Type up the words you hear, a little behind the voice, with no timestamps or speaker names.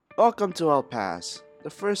Welcome to El Pass, the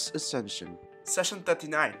first ascension. Session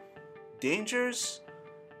 39, Dangers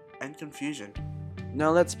and Confusion.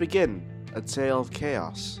 Now let's begin, a tale of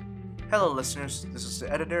chaos. Hello listeners, this is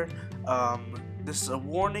the editor. This is a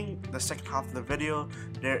warning, the second half of the video,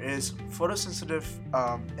 there is photosensitive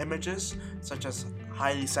images, such as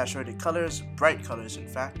highly saturated colors, bright colors in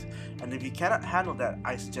fact, and if you cannot handle that,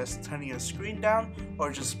 I suggest turning your screen down,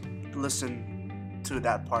 or just listen to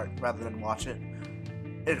that part rather than watch it.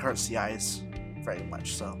 It hurts the eyes very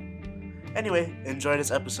much, so. Anyway, enjoy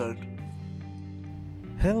this episode.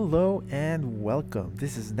 Hello and welcome.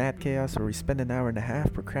 This is Nat Chaos, where we spend an hour and a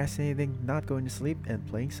half procrastinating, not going to sleep, and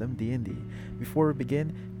playing some D&D. Before we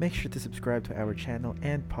begin, make sure to subscribe to our channel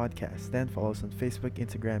and podcast. Then follow us on Facebook,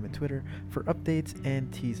 Instagram, and Twitter for updates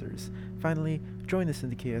and teasers. Finally, join us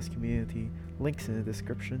in the Chaos community. Links in the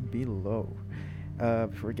description below.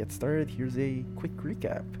 Before we get started, here's a quick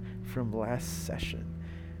recap from last session.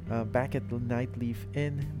 Back at the Nightleaf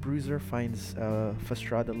Inn, Bruiser finds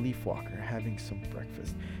Fastrada Leafwalker having some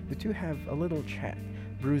breakfast. The two have a little chat,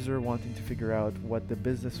 Bruiser wanting to figure out what the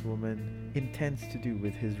businesswoman intends to do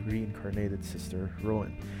with his reincarnated sister,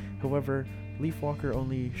 Rowan. However, Leafwalker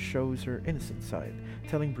only shows her innocent side,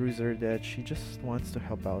 telling Bruiser that she just wants to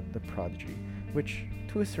help out the prodigy, which,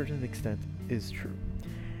 to a certain extent, is true.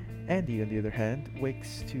 Andy, on the other hand,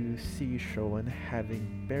 wakes to see Shoan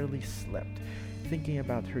having barely slept, thinking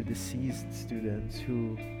about her deceased students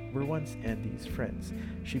who were once Andy's friends.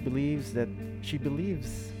 She believes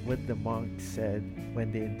what the monk said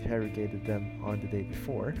when they interrogated them on the day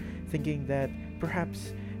before, thinking that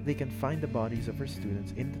perhaps they can find the bodies of her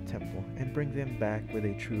students in the temple and bring them back with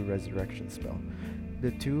a true resurrection spell.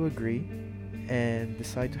 The two agree and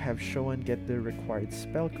decide to have Shoan get the required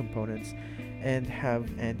spell components and have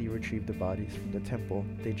Andy retrieve the bodies from the temple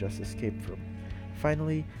they just escaped from.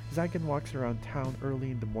 Finally, Zygon walks around town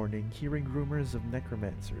early in the morning, hearing rumors of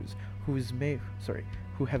necromancers who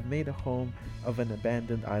have made a home of an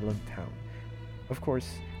abandoned island town. Of course,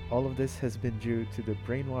 all of this has been due to the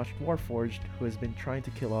brainwashed Warforged who has been trying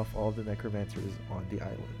to kill off all the necromancers on the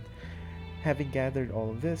island. Having gathered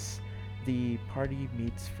all of this, the party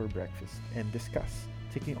meets for breakfast and discuss.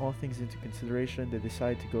 Taking all things into consideration, they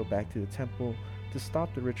decide to go back to the temple to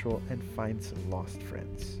stop the ritual and find some lost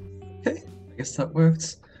friends. Okay, I guess that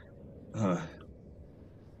works.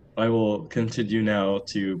 I will continue now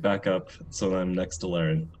to back up so I'm next to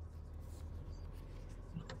Laren.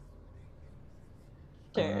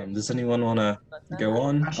 Does anyone want to go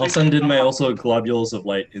on? Actually, I'll send in my also globules of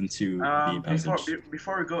light into the passage.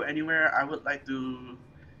 Before we go anywhere, I would like to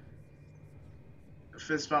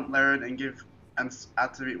fist bump Laren and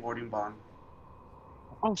activate Warding Bond.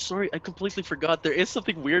 Oh, sorry, I completely forgot. There is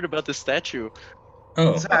something weird about this statue.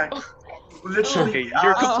 Oh, Zach, literally. Okay,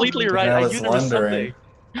 you're completely right. I I was knew there was something.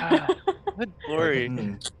 wondering. Good glory.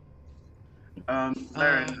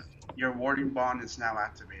 Laren, your Warding Bond is now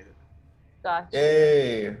activated. Gotcha.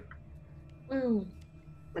 Yay! Ooh.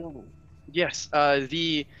 Yes, good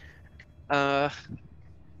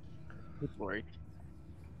glory.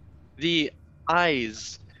 The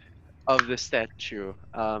eyes of the statue,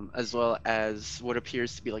 as well as what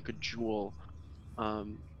appears to be like a jewel, a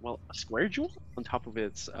square jewel on top of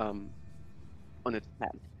its on its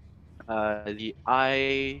head. What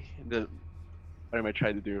am I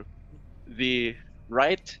trying to do? The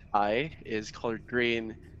right eye is colored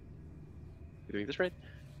green. Am I doing this right?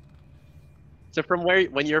 So from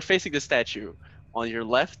when you're facing the statue, on your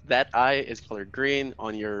left, that eye is colored green.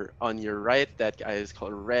 On your right, that eye is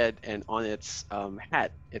colored red, and on its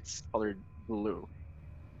hat, it's colored blue.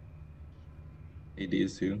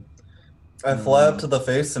 ADs too. I fly up to the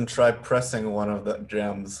face and try pressing one of the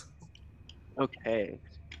gems. Okay.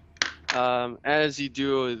 As you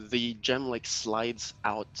do, the gem like slides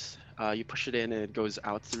out. You push it in, and it goes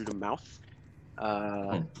out through the mouth,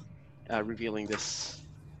 revealing this.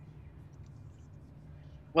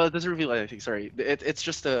 Well, it doesn't reveal anything. Sorry, it's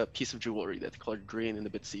just a piece of jewelry that's colored green and a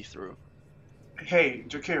bit see-through. Hey,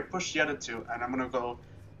 Jakir, push the other two, and I'm gonna go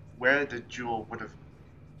where the jewel would have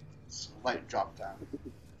slight drop down.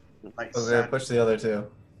 Like Okay, push the other two.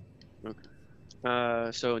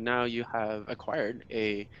 So now you have acquired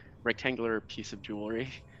a rectangular piece of jewelry.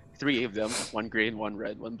 3 of them, 1 green, 1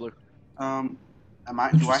 red, 1 blue. Do I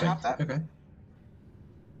Interesting. have that? Okay.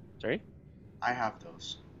 Sorry? I have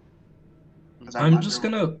those. 'Cause I'm just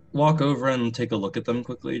gonna walk over and take a look at them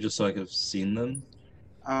quickly, just so I could have seen them.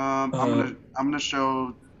 I'm gonna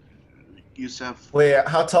show Yusef. Wait,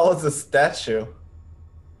 how tall is the statue?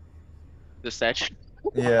 The statue?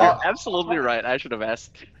 Yeah. You're absolutely right. I should have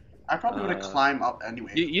asked. I probably would have climbed up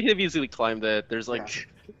anyway. You have easily climbed that. There's like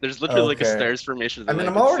There's literally like a Okay. stairs formation. I that mean,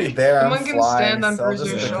 I'm can already see. there. I'm Someone can flying, stand on so I'll just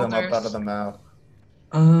Bruiser's pick them up out of shoulders. the map.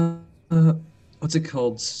 What's it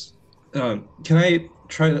called? Can I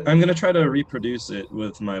try? I'm gonna try to reproduce it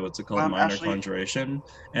with my what's it called, minor Actually, conjuration.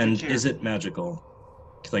 And Jakir, is it magical?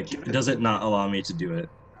 Like, give it- does it not allow me to do it?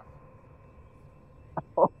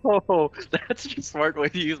 Oh, that's a smart way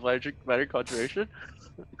to use minor conjuration.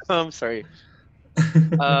 Sorry.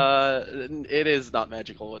 It is not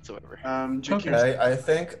magical whatsoever. Jakir, Okay. I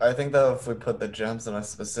think that if we put the gems in a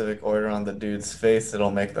specific order on the dude's face,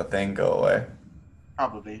 it'll make the thing go away.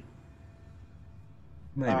 probably.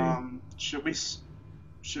 Maybe.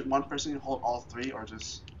 Should one person hold all three or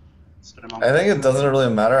just split them out? I think it doesn't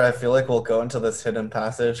really matter. I feel like we'll go into this hidden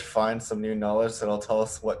passage, find some new knowledge that'll tell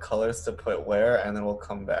us what colors to put where, and then we'll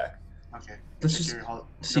come back. Okay. Let's just Jakir, hold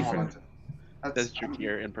see on for to it. That's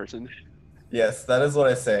Jakir in person. Yes, that is what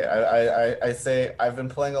I say. I say I've been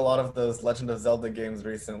playing a lot of those Legend of Zelda games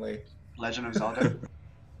recently. Legend of Zelda.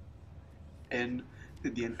 In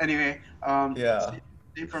the end. Anyway, Yeah. same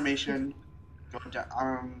information. Go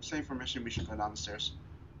down. Same information. We should go downstairs.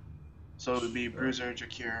 So it would be Bruiser,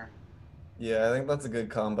 Jakir. Yeah, I think that's a good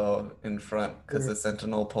combo in front because the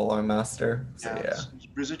Sentinel Polar Master. So yeah. it's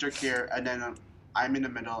Bruiser, Jakir, and then I'm in the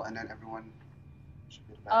middle, and then everyone should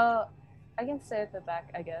be at the back. I can stay at the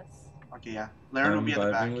back, I guess. Okay, yeah. Laren will I'm be at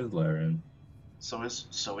the back. vibing with Laren. So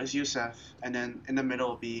is Yusef, and then in the middle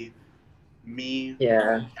will be me,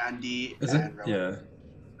 Yeah. Andy, Is and it? Rowan. Yeah.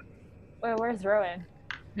 Wait, where's Rowan?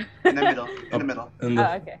 In the middle. In the middle. And Oh,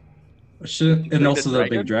 the, okay. and also the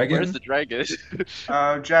big dragon. Where's the dragon?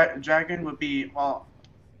 Dragon would be, well,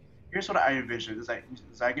 here's what I envision. It's like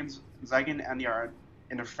Zagan and Andy are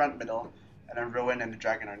in the front middle, and then Rowan and the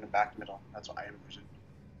dragon are in the back middle. That's what I envision.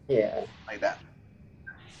 Yeah. Like that.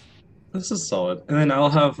 This is solid. And then I'll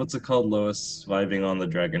have what's it called, Lois vibing on the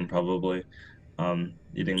dragon probably,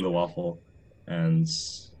 eating the waffle, and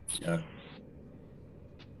yeah,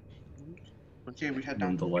 Okay, we head and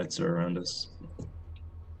down. the lights are around us.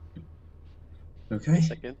 A Okay.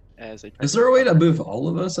 second, as I try Is there a way to move all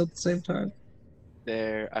of us at the same time?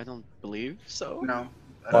 there? I don't believe so. No.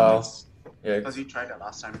 Wow. Yeah. Because you tried that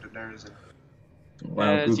last time, but there isn't.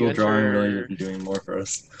 Wow, As you Google Drawing really enter- isn't doing more for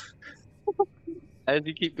us. As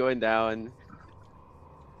you keep going down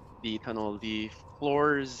the tunnel, the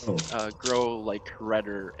floors grow like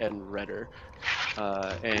redder and redder.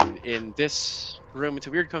 And in this room, it's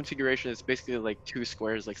a weird configuration. It's basically like two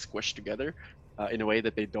squares like squished together in a way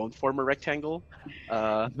that they don't form a rectangle.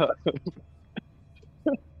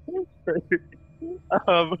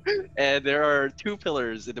 And there are two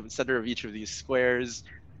pillars in the center of each of these squares.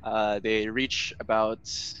 They reach about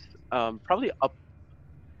probably up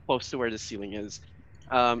close to where the ceiling is.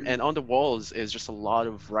 And on the walls is just a lot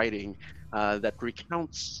of writing that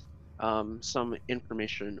recounts some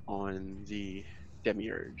information on the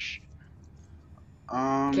Demiurge.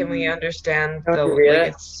 Can we understand Don't the you read like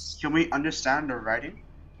it? it's Can we understand the writing?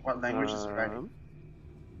 What language is the writing?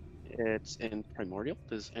 It's in Primordial.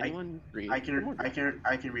 Does anyone read I can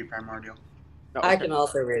Primordial? read Primordial. Oh, I okay. can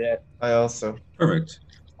also read it. I also. Perfect.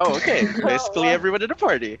 Oh, okay. Basically, What? everyone in the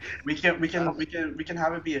party. We can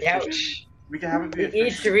have it be efficient. ouch. We can have it be We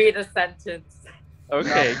each efficient. read a sentence.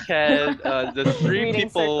 Okay, can the three Reading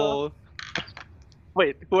people?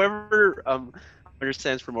 Wait, whoever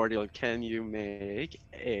understands Primordial, can you make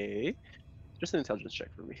just an intelligence check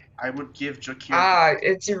for me? I would give Jakir.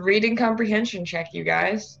 It's a reading comprehension check, you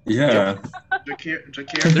guys. Yeah.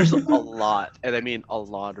 Jakir, There's a lot, and I mean a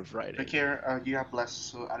lot of writing. Jakir, you have less,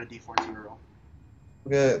 so add a D14 roll.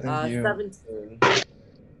 Good, thank you.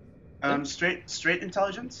 17. Straight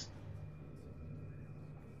intelligence.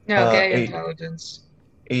 No, okay, 8. intelligence.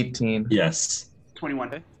 18. Yes. 21.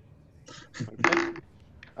 Okay. Okay.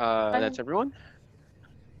 That's everyone.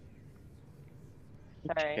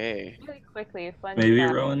 Sorry. Okay. Really quickly, fun Maybe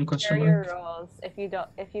fact, Rowan question share your mark? rolls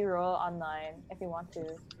if you roll online if you want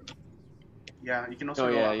to. Yeah, you can also Oh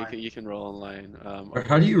roll yeah, online. you can roll online. Or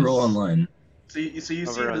how do you roll online? So you see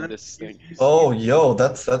over on the this thing. Oh, yo,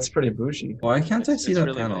 that's pretty bougie. Why can't I see It's that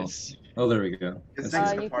really panel? nice. Oh, there we go. It's I next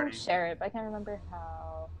see. to the You can party. share it, but I can't remember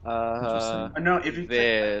how. Interesting. No, if you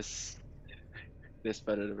click this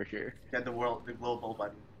button over here. get the global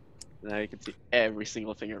button. Now you can see every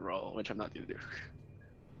single thing in roll, which I'm not gonna do.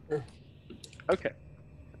 Okay.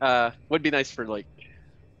 Would be nice for like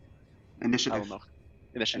I Initiative. don't know.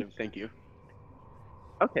 Initiative, thank you.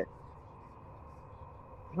 Okay.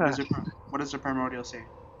 What does the primordial say?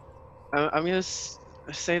 I'm gonna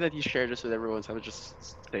say that you share this with everyone, so I would just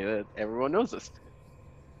say that everyone knows this.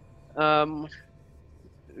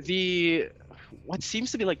 What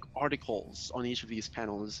seems to be like articles on each of these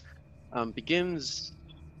panels begins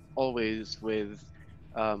always with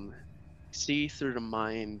see through the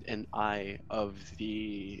mind and eye of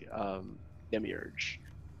the demiurge.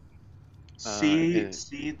 See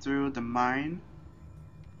through the mind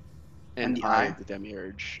And the eye eye. of the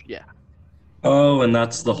demiurge. Yeah. Oh, and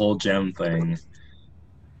that's the whole gem thing.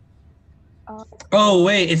 Uh, Oh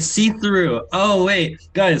wait, it's see-through. Oh wait,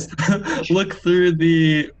 guys, look through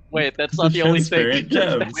the Wait, that's not the only thing. transparent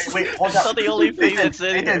gems. Wait, hold That's up. not the only thing that's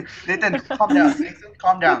in here. Nathan, calm down. Nathan,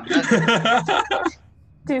 calm down.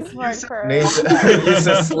 Too smart Yusuf, for Nathan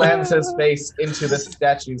Yusuf slams his face into the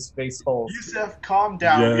statue's face hole. Yusuf, calm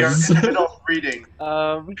down. Yes. We are in the middle of reading.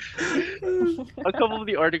 A couple of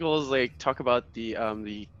the articles like talk about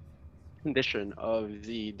the condition of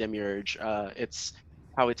the demiurge. It's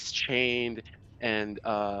how it's chained and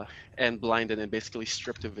blinded and basically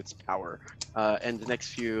stripped of its power. And the next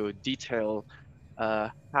few detail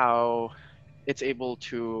how it's able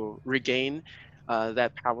to regain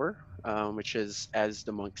that power, which is, as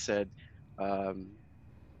the monk said,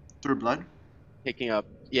 Through blood? taking up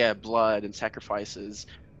blood and sacrifices,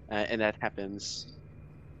 and that happens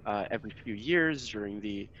every few years during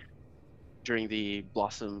the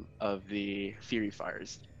blossom of the Fury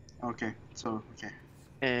Fires. Okay, so, okay.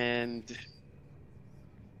 And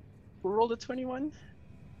who rolled a 21?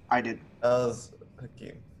 I did. That was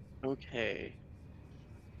okay.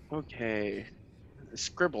 Okay.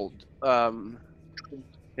 Scribbled.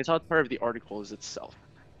 It's not part of the articles itself.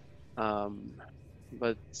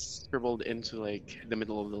 But scribbled into like the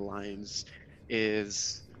middle of the lines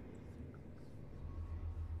is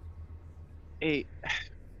a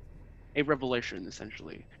revelation,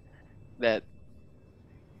 essentially, that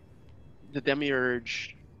the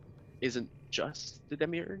demiurge isn't just the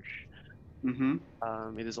demiurge.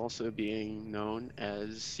 Mm-hmm. It is also being known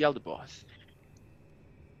as Yaldabaoth.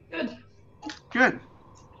 Good. Good.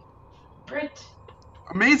 Great.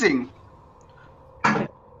 Amazing. The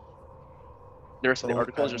rest of the Oh,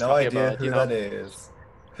 article I is have just no talking idea about, who you know, that is.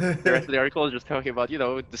 the rest of the article is just talking about, you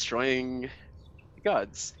know, destroying the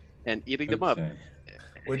gods and eating them up. Okay.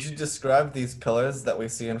 Would you describe these pillars that we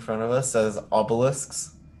see in front of us as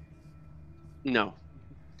obelisks? No.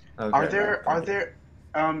 Okay, Are there thank you.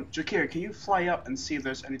 Jakir, can you fly up and see if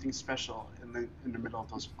there's anything special in the middle of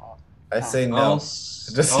those I say no. I'll,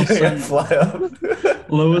 Just I'll kidding, I send fly up.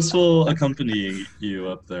 Lois will accompany you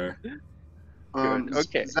up there. Good,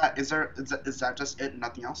 okay. Is that just it?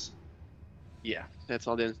 Nothing else? Yeah, that's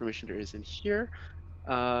all the information there is in here.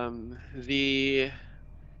 The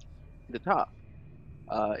top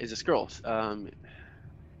is a scroll.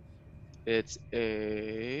 It's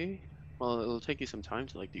a it'll take you some time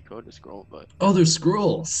to like decode the scroll, but Oh, there's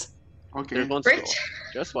scrolls. Okay. there's one Great.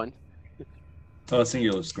 scroll, just one. Oh, a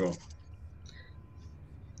singular scroll.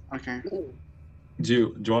 Okay.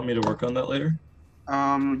 Do you want me to work on that later?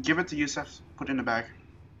 Give it to Yusuf. Put it in the bag.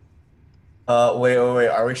 Wait.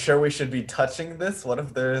 Are we sure we should be touching this? What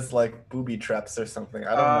if there's like booby traps or something?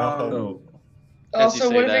 I don't know. Oh, As you Also,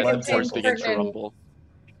 say what if that, it the force contains begins to certain... rumble.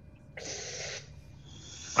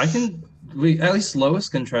 I can. At least Lois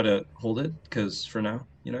can try to hold it, because for now,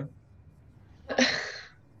 you know.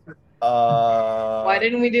 Why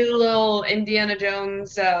didn't we do the little Indiana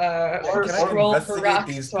Jones Can I scroll for investigate rock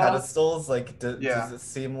these swap? pedestals? Like, does it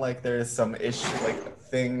seem like there is some issue, like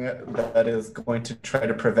thing that is going to try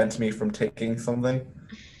to prevent me from taking something?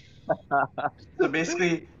 So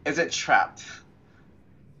basically, is it trapped?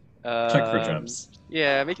 Check for traps.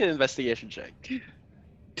 Yeah, make an investigation check.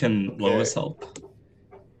 Can Lois help?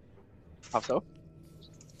 How so?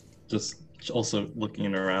 Just also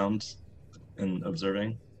looking around and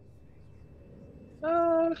observing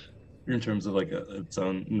in terms of like its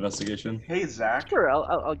own investigation. Hey Zach. Sure,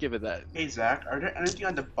 I'll give it that. Hey Zach, are there anything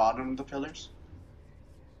on the bottom of the pillars?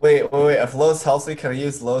 Wait. If Lois helps me, can I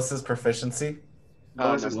use Lois's proficiency?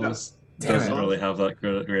 Lois no. is Lois Damn doesn't it. really have that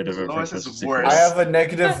great of a Lois is proficiency. worse. I have a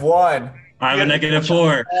 -1. I have a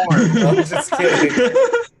 -4. I'm just kidding.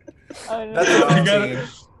 Oh, no. That's I a got 15.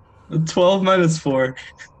 it. 12 minus 4.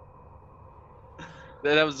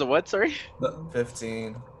 That was the what? Sorry.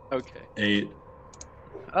 15. Okay. 8.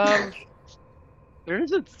 There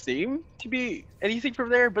doesn't seem to be anything from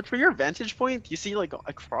there, but from your vantage point, you see like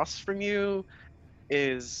across from you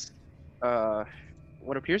is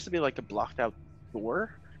what appears to be like a blocked out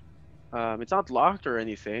door. It's not locked or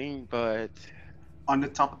anything, but On the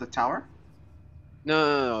top of the tower?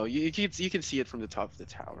 no. You can see it from the top of the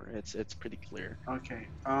tower. It's pretty clear. Okay.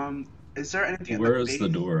 Is there anything Where in the is the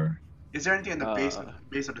door? Is there anything in the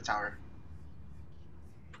base of the tower?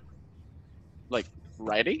 Like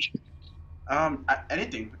writing?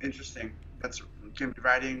 Anything interesting. Can be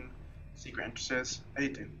writing, secret entrances,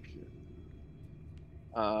 anything.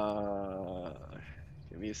 Give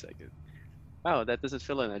me a second. Wow, that doesn't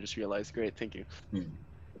fill in. I just realized. Great, thank you.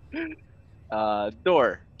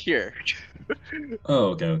 Door here,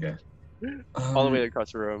 Oh, okay. all the way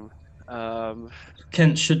across the room.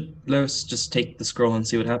 Should Lois just take the scroll and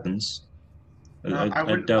see what happens? No, I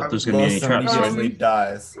I doubt there's gonna be any Los traps. immediately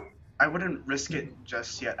dies. I wouldn't risk it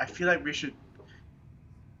just yet. I feel like we should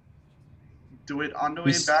do it on the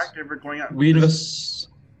way back if we're going out.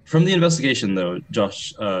 From the investigation though,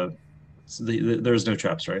 Josh. There's no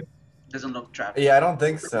traps, right? Doesn't look trapped. Yeah, I don't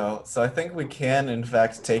think so. So I think we can, in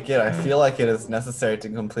fact, take it. I feel like it is necessary to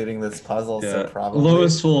completing this puzzle, so probably.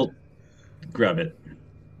 Lois will grab it.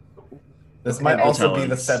 This might also be the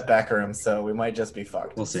Talents. setback room, so we might just be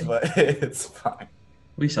fucked. We'll see. But it's fine.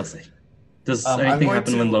 We shall see. Does I'm anything going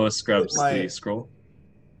happen when to Lois grabs put my- the scroll?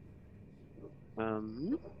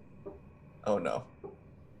 Oh no.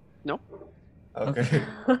 No. Okay.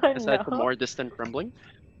 Aside from more distant rumbling.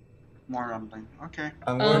 More rumbling. Okay.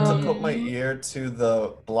 I'm going to put my ear to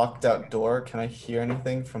the blocked out door. Can I hear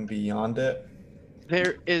anything from beyond it?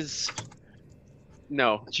 There is.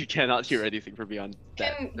 No, you cannot hear anything from beyond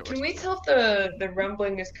that. Can we tell if the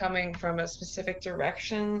rumbling is coming from a specific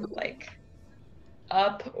direction, like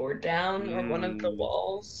up or down or one of the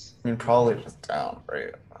walls? I mean, probably just down,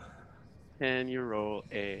 right? Can you roll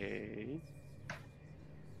a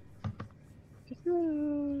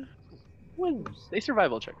a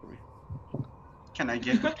survival check for me? Can I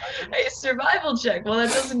give? A survival check. Well, that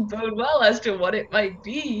doesn't bode well as to what it might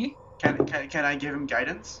be. Can I give him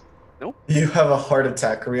guidance? Nope. You have a heart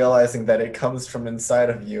attack realizing that it comes from inside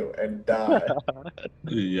of you and die.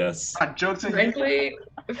 Yes. Jokes on Frankly,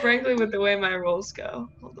 with the way my rolls go.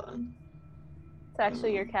 Hold on. It's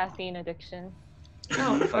actually your caffeine addiction.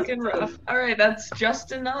 Oh, fucking rough. Alright, that's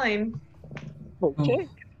just a 9. Okay.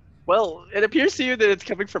 Well, it appears to you that it's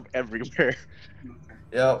coming from everywhere.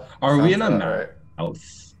 Yep. Are we in sounds a about map? right.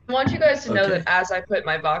 I want you guys to know Okay. that as I put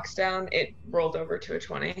my box down, it rolled over to a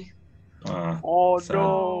 20. Oh sad.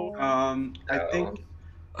 no. I think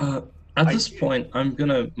At this point, I'm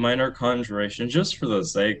gonna minor conjuration just for the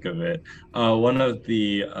sake of it. One of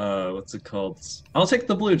the what's it called? I'll take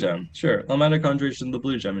the blue gem. Sure, I'll minor conjuration the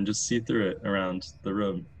blue gem and just see through it around the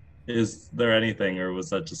room. Is there anything, or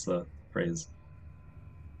was that just a phrase?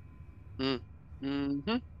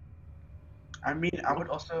 Mm-hmm. I mean, I would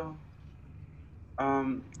also. Hey,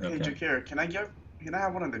 Okay. Jakir, can I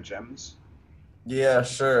have one of the gems? Yeah,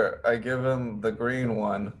 sure. I give him the green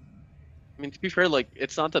one. I mean, to be fair, like,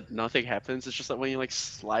 it's not that nothing happens, it's just that when you, like,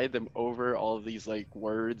 slide them over all of these, like,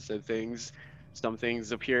 words and things, some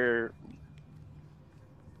things appear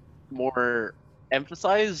more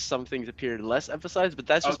emphasized, some things appear less emphasized, but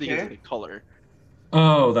that's just because of Okay. the color.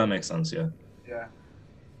 Oh, that makes sense. Yeah. Yeah.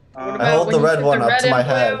 What I about hold when the you red put one the up red to my and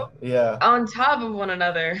head. blue Yeah. on top of one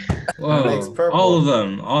another? Whoa! Makes purple. All of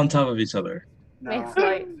them on top of each other. No. Makes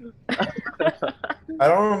light. I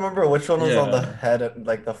don't remember which one was on the Yeah. head,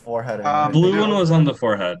 like the forehead. Blue blue. one was on the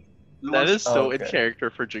forehead. That is so Oh, in okay. character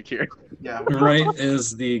for Jakir. Yeah. The right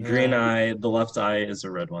is the green Yeah. eye. The left eye is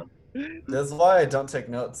a red one. That's why I don't take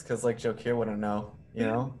notes, because like Jokir wouldn't know, you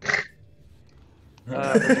know?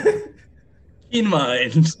 Keen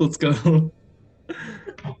mind. Let's go.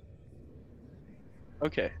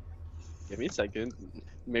 Okay. Give me a second.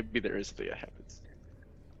 Maybe there is something that happens.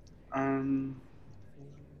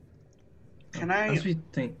 Can I? As we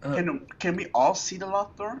think. Can we all see the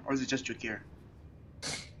locked door, or is it just Jakir?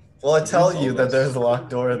 Well, I tell It's you all that this. there's a locked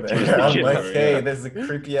door It's there. a I'm kid like, door, hey, yeah. there's a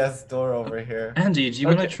creepy ass door over here. Andy, do you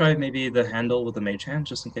want to Okay. try maybe the handle with the mage hand,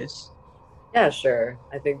 just in case? Yeah, sure.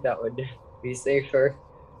 I think that would be safer.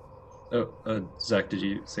 Oh, Zach, did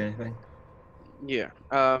you say anything? Yeah.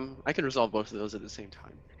 I can resolve both of those at the same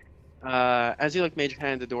time. As you like mage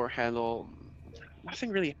hand the door handle,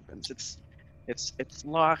 nothing really happens. It's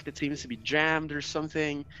locked. It seems to be jammed or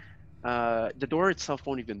something. The door itself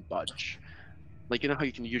won't even budge. Like, you know how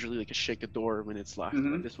you can usually like shake a door when it's locked.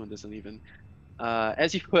 Mhm. Like, this one doesn't even.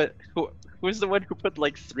 As you put, who's the one who put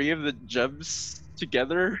like 3 of the gems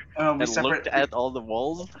together We and separate. looked at all the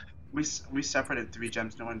walls? We separated 3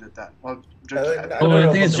 gems. No one did that. Well, I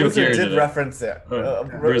I think it's but Bruiser Joker did did it. reference it. Oh,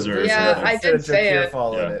 Bru- Bruiser. Yeah, I referenced did and say Jokir it.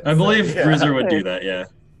 followed Yeah, it. I so, believe yeah. Bruiser would do that. Yeah.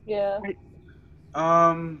 Yeah.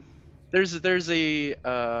 There's a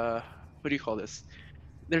what do you call this?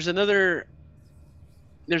 There's an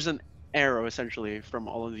arrow essentially from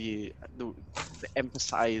all of the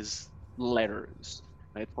emphasized letters.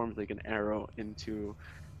 It forms like an arrow into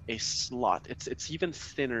a slot. It's even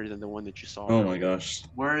thinner than the one that you saw. Oh my earlier. gosh.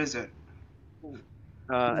 Where is it?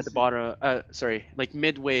 At the bottom. Sorry, like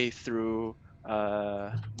midway through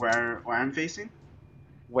Where I'm facing?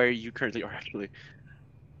 where you currently are actually.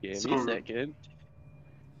 Give me So- a second.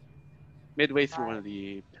 Midway through one of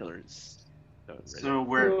the pillars. So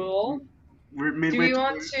Cool. we're Do midway. we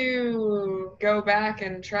want to go back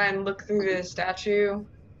and try and look through the statue?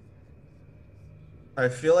 I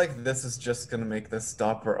feel like this is just gonna make the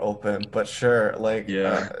stopper open, but sure, like,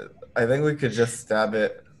 Yeah. I think we could just stab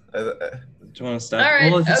it. Do you want to stab? All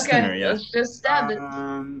right. Well, it's Okay. thinner, yeah. Let's just stab it.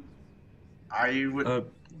 I would Uh,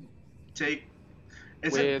 take.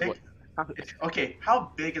 Is With it big? what? Okay,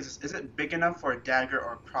 how big is this? Is it big enough for a dagger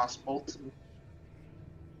or a crossbolt?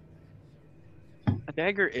 A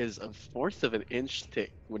dagger is a fourth of an inch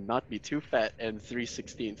thick, would not be too fat, and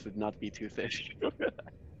 3/16 would not be too thick.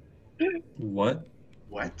 what?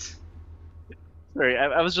 What? Sorry,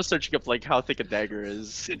 I was just searching up like how thick a dagger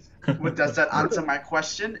is. What does that answer my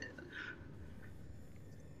question?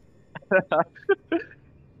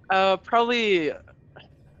 Probably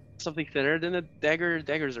something thinner than a dagger.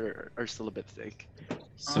 Daggers are still a bit thick.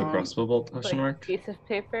 So Um, crossbow bolt? Like Question mark. piece of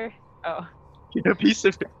paper. Oh. A piece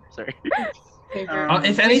of sorry. Paper.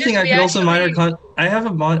 If We anything, just- I we could also actually- I have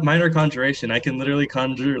a minor conjuration. I can literally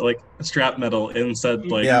conjure like strap metal inside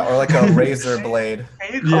like. Yeah, or like a razor blade.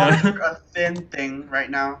 Can you Yeah. conjure a thin thing right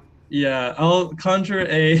now? Yeah, I'll conjure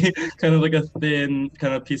a kind of like a thin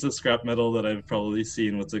kind of piece of scrap metal that I've probably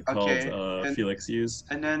seen. What's it called? Okay, and- Felix use,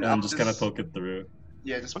 And then and I'll just kind of poke it through.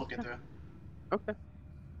 Yeah, just poke it through. Okay.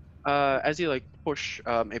 As you like push,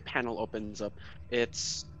 a panel opens up.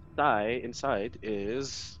 Its inside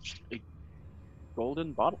is a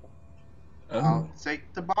golden bottle. Oh, I'll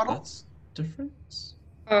take the bottle. that's different.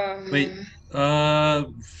 Um, Wait,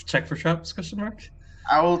 check for traps? Question mark.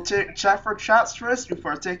 I will check for traps first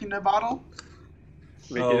before taking the bottle.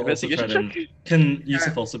 Make I'll an also investigation try to- check. Can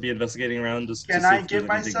Yusuf also be investigating around just to Can see I if give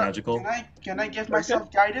there's anything myself? magical? Can I give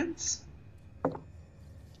myself guidance?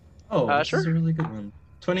 Oh, this is a sure. really good one.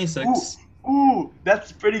 26. Ooh,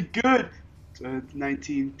 that's pretty good.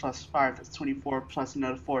 19 plus 5, that's 24 plus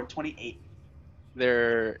another 4, 28.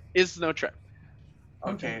 There is no trap.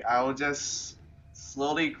 Okay, I will just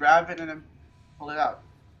slowly grab it and then pull it out.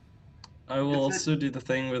 I will Is it- also do the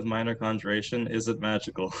thing with minor conjuration. Is it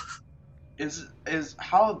magical? Is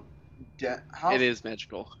how It is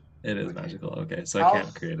magical. It is Okay. magical. Okay, so How- I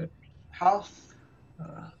can't create it. how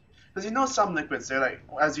Uh, because you know some liquids they're like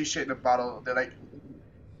as you shake the bottle they're like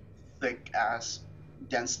thick as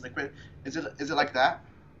dense liquid. Is it like that?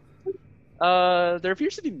 There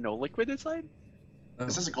appears to be no liquid inside. oh.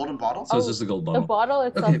 Is this a golden bottle? So it's just a gold The bottle. bottle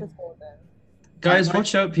itself Okay. is golden. Guys, I'm-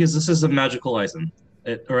 watch out because this is a magical item.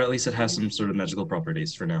 Or at least it has some sort of magical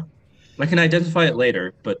properties for now. I can identify it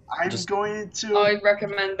later, but I'm just going to I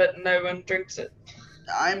recommend that no one drinks it.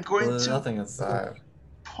 I'm going Well, there's to nothing inside.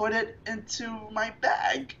 put it into my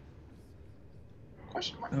bag.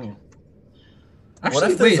 Question mark. oh. What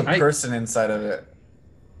Actually, if there's wait, a person inside of it?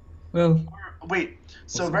 well, Wait.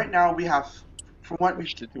 So What's right now we have from what we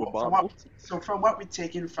Pushed into a from bottle. what we've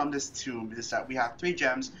taken from this tomb is that we have 3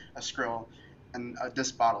 gems, a scroll, and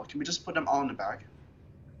this bottle. Can we just put them all in the bag?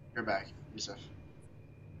 Your bag, Yusuf.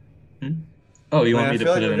 oh, you I want mean, me I to feel put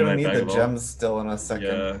like it we're in gonna my need bag the of all? gems still in a second.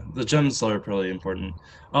 Yeah, the gems are probably important.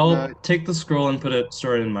 I'll Uh, take the scroll and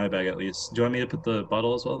store it in my bag at least. Do you want me to put the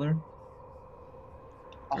bottle as well there?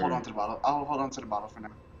 I'll hold Or- on to the bottle. I'll hold on to the bottle for now.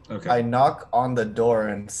 Okay. I knock on the door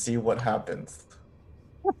and see what happens.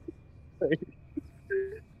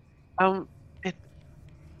 It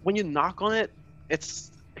when you knock on it,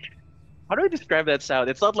 it's how do I describe that sound?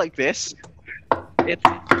 It's not like this. It's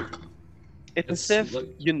It's as if like-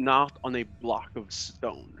 you knocked on a block of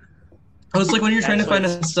stone. Oh, it's like when you're trying to That's what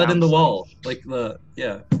find a it stud in the sounds wall. Like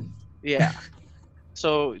yeah. Yeah.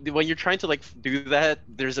 So when you're trying to like do that,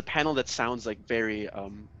 there's a panel that sounds like very I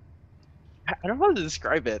don't know how to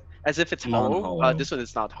describe it. As if it's hollow. Non-hollow. This one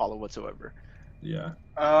is not hollow whatsoever. Yeah.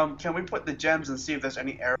 Can we put the gems and see if there's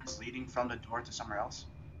any arrows leading from the door to somewhere else?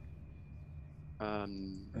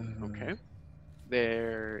 Okay.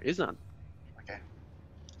 There is none. Okay.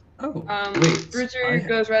 Oh, Bruiser I-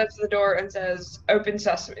 goes right up to the door and says, "Open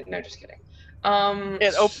sesame." No, just kidding.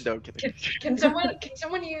 It opened. No, kidding. Can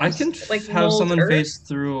someone use I can like have mold someone earth? face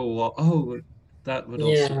through a wall. Oh, that would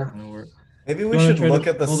also Yeah. kind of work. Maybe You we wanna should try to look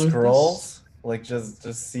at the hold this? scrolls. Like just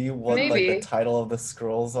see what like Maybe. the title of the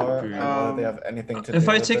scrolls are and whether they have anything to do If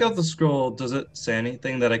I with take out it. the scroll, does it say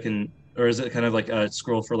anything that I can, or is it kind of like a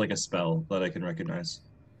scroll for like a spell that I can recognize?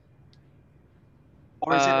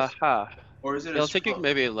 Or is It'll it a take you scroll?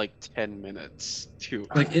 maybe like 10 minutes to.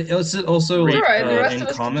 Like, is it also It's like alright, the rest in of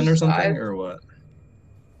us can common or just something, dive. or what?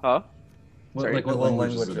 Huh? What Sorry, like what What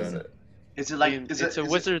language, language is is it in? it? Is it I like mean, is it's it a is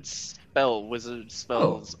it- wizard spell. Wizard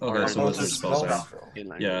spells okay, are so wizard spells spell. are-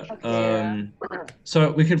 in Yeah. language. Okay.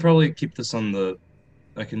 So we can probably keep this on the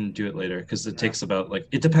I can do it later because it takes about like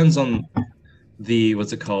it depends on the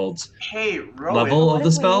what's it called Hey, Rowan. level What of the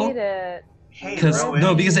if we spell. need it? Hey, Because Rowan.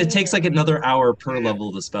 no, because it takes like another hour per Yeah. level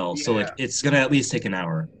of the spell, so like Yeah. it's gonna at least take an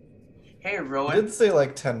hour. Hey, You Rowan. did say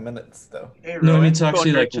like 10 minutes though. Hey, No, I Rowan. mean to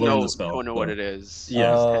actually like to learn know, the spell. to know what though. it is.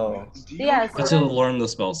 Yeah. Oh. Do you Yeah, have- so But to then learn the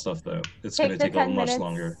spell stuff though, it's gonna take the take 10 much minutes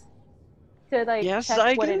longer. to like Yes,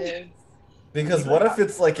 check what it Zygon? is. Because what if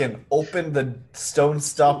it's like an open the stone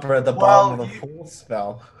stopper at the Well, bottom of the pool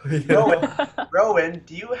spell? You Rowan, know? Rowan,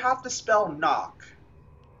 do you have the spell knock?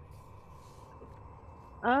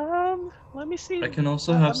 Let me see. I can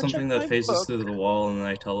also Let have me check something my that phases book. through the wall and then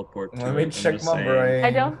I teleport to Let it. me I'm check just my saying. brain.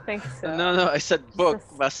 I don't think so. No, I said book,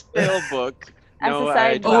 Just- a spell book. As No, a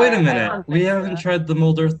I sidebar, Oh wait a I minute, don't we think haven't so. tried the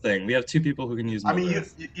Mold Earth thing. We have 2 people who can use I Mold mean,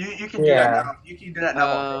 Earth. you can do that Yeah. now. You can do that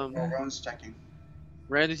now while Rowan's checking.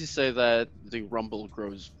 ready to say that the rumble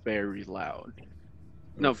grows very loud.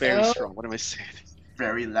 No, very Oh. strong. What am I saying?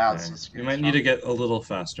 Very loud. Okay. So it's You might need to get a little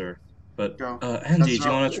faster. But Go. Andy, Let's do you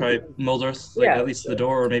roll. want to try Mold Earth, like Yeah, at least the sure.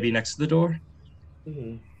 door or maybe next to the door?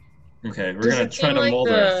 Mhm. Okay, we're Does gonna it try seem to like Mold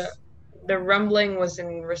Earth. the rumbling was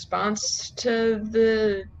in response to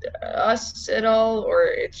the us at all, or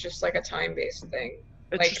it's just like a time-based thing?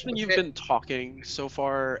 It's Like, just when was you've it- been talking so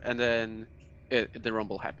far, and then the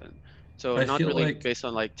rumble happened. So I not feel really like- based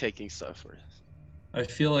on like taking stuff. I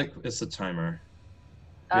feel like it's a timer.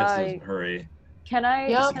 We have to hurry. Can I?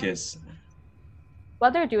 Yeah. Just in case. While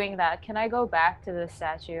they're doing that, can I go back to the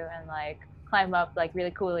statue and like climb up like really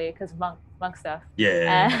coolly because monk stuff?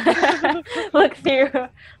 Yeah. And look through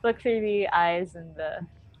the eyes and the.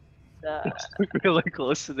 Really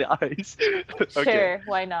close to the eyes. Okay. Sure,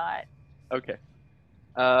 why not? Okay.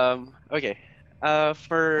 Okay.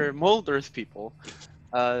 For Mold Earth people,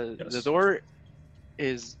 the Yes. door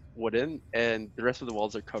is wooden, and the rest of the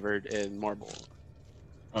walls are covered in marble.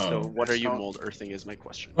 So Oh. what are you So- mold earthing is my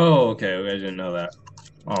question. Oh, okay. I didn't know that.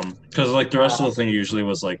 Because like the rest of the thing usually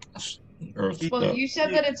was like earth. Well, you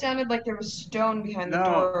said that it sounded like there was stone behind the No,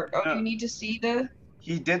 door. Oh, no. you need to see the.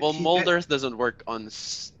 He did. Well, he mold did- earth doesn't work on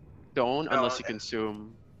stone No, unless you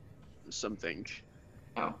consume something.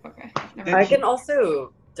 Oh, okay. Did I he- can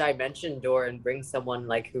also dimension door and bring someone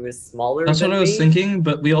like who is smaller. That's than what I was me. thinking,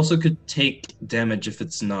 but we also could take damage if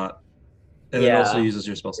it's not, and it also Yeah. uses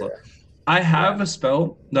your spell slot. I have a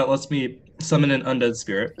spell that lets me summon an undead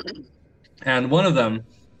spirit, and one of them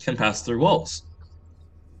can pass through walls.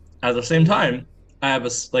 At the same time, I have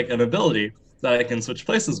an ability that I can switch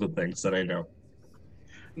places with things that I know.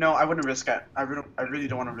 No, I wouldn't risk it. I really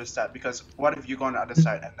don't want to risk that because what if you go on the other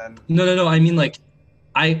side and then No. I mean, like,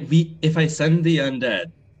 if I send the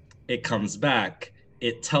undead, it comes back.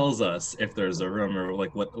 It tells us if there's a room or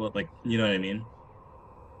like what like you know what I mean.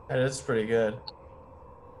 That is pretty good.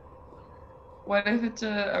 What if it's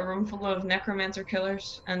a room full of necromancer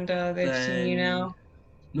killers and they've seen you now?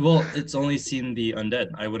 Well, it's only seen the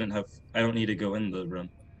undead. I don't need to go in the room.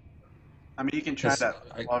 I mean you can try 'Cause that.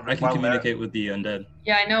 I while- can while communicate with the undead.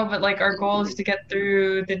 Yeah, I know, but like our goal is to get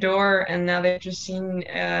through the door, and now they've just seen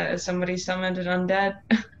somebody summoned an undead.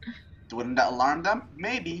 Wouldn't that alarm them?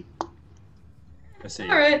 Maybe. I see.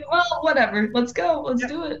 All right, well, whatever. Let's go. Let's Yeah.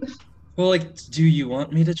 do it. Well, like, do you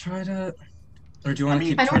want me to try to, or do you want I to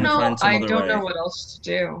mean- keep I trying don't to know. find some I other don't way? know what else to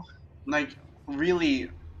do. Like really,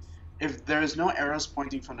 if there's no arrows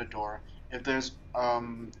pointing from the door, if there's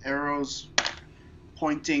arrows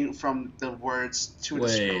pointing from the words to the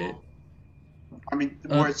Wait. scroll. I mean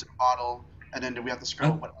the Uh, words to the bottle, and then we have the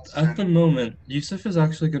scroll. What else? At the moment, Yusuf is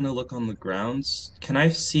actually going to look on the grounds. Can I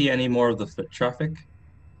see any more of the foot traffic?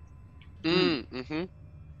 Mm-hmm.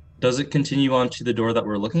 Does it continue on to the door that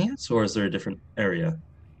we're looking at, or is there a different area?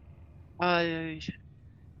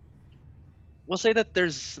 We'll say that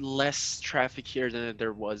there's less traffic here than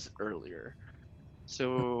there was earlier.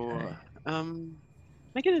 So, Okay.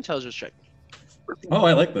 make an intelligence check. Oh,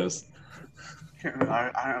 I like this.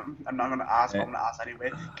 I'm not gonna ask. But I'm gonna ask anyway.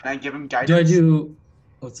 Can I give him guidance? Do I do,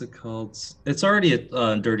 what's it called? It's already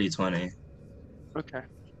a dirty 20. Okay.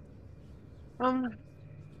 Do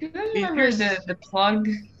you guys remember the plug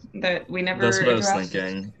that we never That's what I was addressed?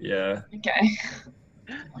 thinking, yeah. Okay.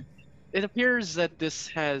 It appears that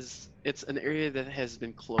it's an area that has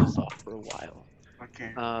been closed off for a while.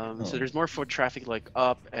 Okay. Oh. So there's more foot traffic like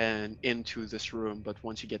up and into this room, but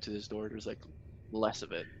once you get to this door, there's like less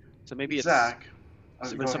of it. So maybe it's Zach.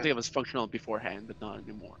 something that was functional beforehand, but not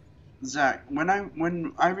anymore. Zach, when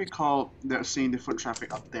I recall seeing the foot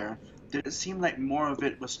traffic up there, did it seem like more of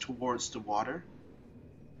it was towards the water?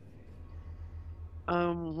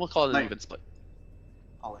 We'll call it an Like- even split.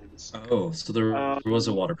 All it was. Oh, so there was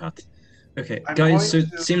a water path. Okay, I'm guys, so going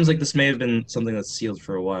it to- seems like this may have been something that's sealed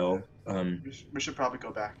for a while. We should probably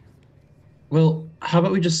go back. Well, how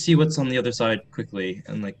about we just see what's on the other side quickly,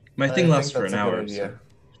 and like my thing lasts for an hour. So.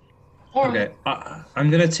 Okay, I'm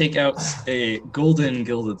gonna take out a golden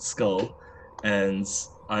gilded skull, and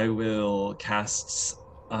I will cast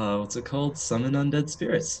what's it called? Summon undead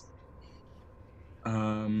spirits.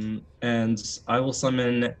 And I will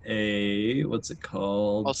summon a what's it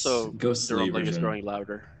called? Also, ghostly the rumbling is version. growing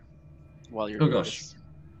louder while you're. Oh doing gosh. this.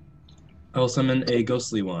 I will summon a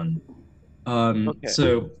ghostly one. Okay.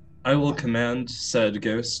 So I will command said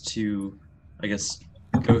ghost to, I guess,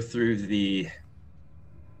 go through the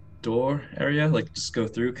door area, like just go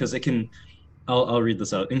through, because it can. I'll read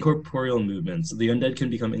this out. Incorporeal movements. The undead can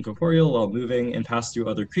become incorporeal while moving and pass through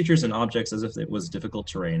other creatures and objects as if it was difficult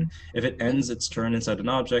terrain. If it ends its turn inside an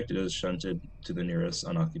object, it is shunted to the nearest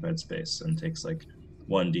unoccupied space and takes like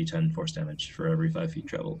 1d10 force damage for every 5 feet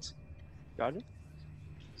traveled. Got it.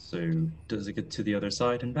 So does it get to the other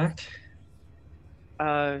side and back?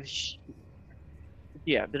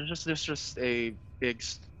 Yeah. There's just a big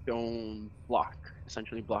stone block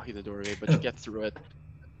essentially blocking the doorway, but you get through it.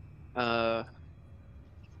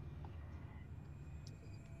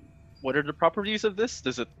 What are the properties of this?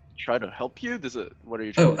 Does it try to help you? What are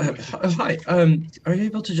you trying to do? Hi. Are you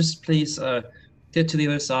able to just please get to the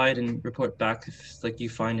other side and report back if like you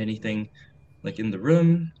find anything like in the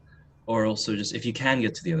room, or also just if you can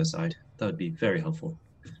get to the other side, that would be very helpful.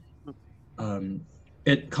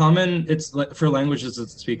 It's like for languages it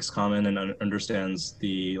speaks common and understands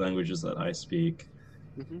the languages that I speak.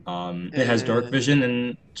 It has dark vision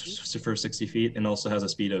and for 60 feet, and also has a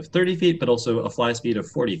speed of 30 feet, but also a fly speed of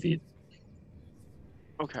 40 feet.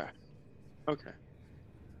 Okay.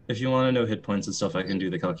 If you want to know hit points and stuff, I can do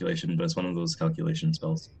the calculation, but it's one of those calculation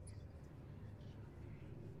spells.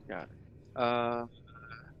 Got it.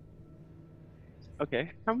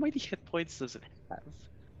 Okay. How many hit points does it have?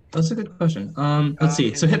 That's a good question. Let's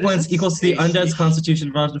see. So hit what is points its equals to the AC? undead's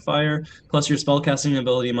constitution modifier plus your spellcasting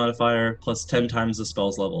ability modifier plus 10 times the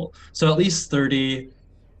spell's level. So at least 30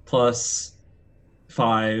 plus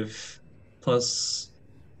 5 plus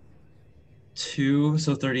 2,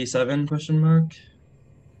 so 37 question mark.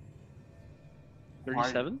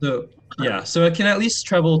 37? So yeah, so it can at least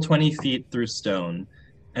travel 20 feet through stone.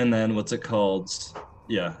 And then what's it called?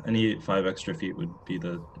 Yeah, any 5 extra feet would be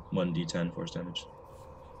the 1d10 force damage.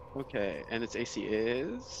 Okay, and its AC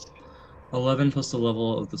is 11 plus the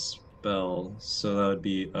level of the spell, so that would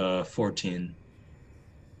be 14.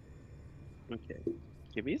 okay.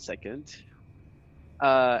 Give me a second. For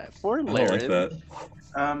I don't like Laren,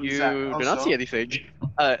 that. you Zach, do not also- see anything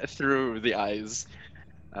through the eyes.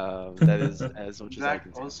 That is as much as I Zach,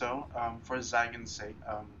 can see. also, for Zagan's sake,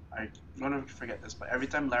 I'm gonna forget this, but every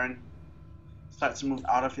time Laren starts to move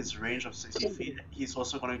out of his range of 60 feet, he's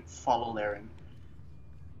also gonna follow Laren.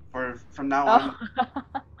 From now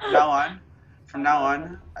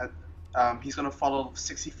on, he's gonna follow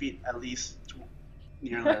 60 feet at least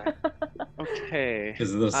near Laren. Okay.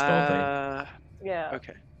 Because of the spell thing. Yeah.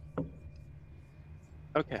 Okay.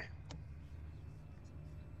 Okay.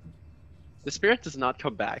 The spirit does not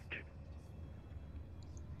come back.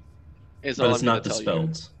 Is But all it's I'm not gonna tell you.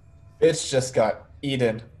 dispelled. It's just got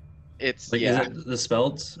eaten. It's Like, yeah. is it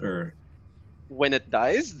dispelled or? When it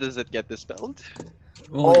dies, does it get dispelled?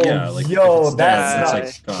 Well, Oh, yeah, like if yo, it's that's dead, not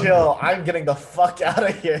it's like gone. chill. I'm getting the fuck out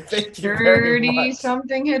of here. Thank you very 30 much.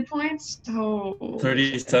 something hit points. Oh.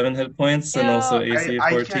 37 hit points and also Yeah. AC I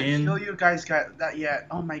can't 14. feel you guys got that yet.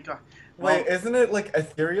 Oh my god. Wait, isn't it like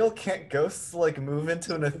ethereal? Can't ghosts like move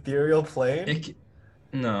into an ethereal plane?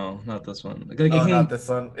 No, not this one. Like, Oh, it, can, not this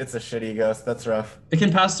one. It's a shitty ghost. That's rough. it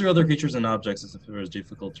can pass through other creatures and objects as if it was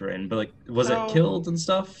difficult terrain. But like, was So- it killed and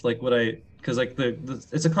stuff? Like, would I? Because like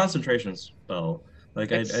it's a concentration spell. Like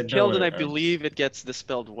It's I killed, and I believe it gets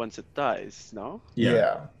dispelled once it dies. No. Yeah.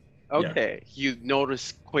 Yeah. Okay. You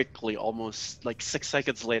notice quickly, almost like 6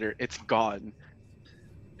 seconds later, it's gone.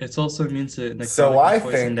 It's also immune to necrotic So I and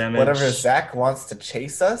poison think damage. whatever Zach wants to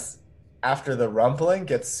chase us after the rumbling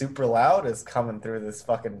gets super loud is coming through this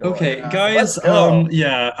fucking door. Okay, Yeah. guys. Let's go.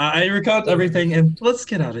 Yeah, I recount everything, and let's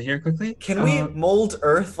get out of here quickly. Can we mold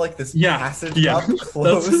Earth like this yeah, passage yeah. up That's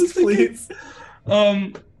closed, please?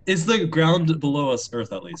 Is the ground below us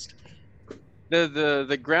Earth at least?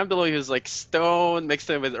 The ground below you is like stone mixed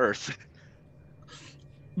in with earth.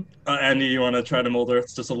 Andy, you want to try to mold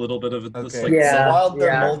Earth just a little bit of this? Okay. Like, Yeah. So while they're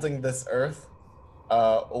yeah. molding this Earth,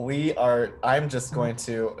 I'm just going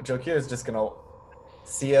to. Jokir is just gonna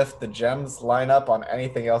see if the gems line up on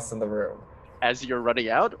anything else in the room. As you're running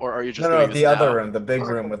out, or are you just No, doing this the other now? room, the big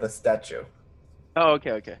room with the statue. Oh,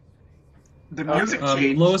 okay. The music Okay.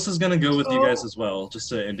 changed. Lois is gonna go with you guys as well, just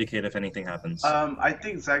to indicate if anything happens. I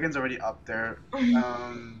think Zagan's already up there. He's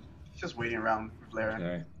just waiting around with Laren.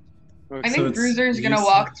 Okay. I So think it's Bruiser's gonna you,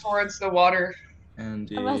 walk towards the water.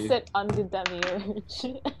 Andy. I'm gonna sit on the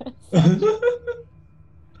demiurge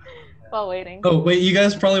while waiting. Oh wait, you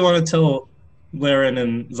guys probably want to tell Laren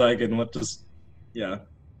and Zygon what just. Yeah.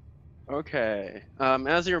 Okay.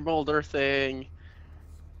 As you're boulder thing,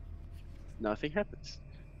 nothing happens.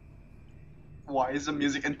 Why is the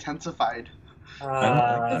music intensified?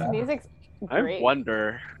 This music's I great.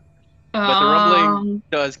 wonder. But the rumbling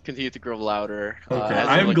does continue to grow louder. Okay. as you're,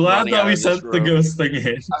 I'm like, glad running that out we of this sent the room. ghost thing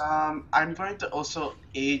in. I'm going to also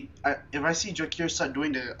aid. If I see Jokir start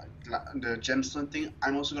doing the gemstone thing,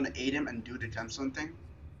 I'm also going to aid him and do the gemstone thing.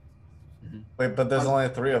 Wait, but there's only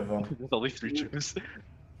 3 of them. There's only 3 Jews.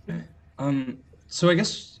 So I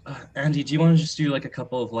guess Andy, do you want to just do like a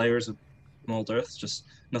couple of layers of mold earth? Just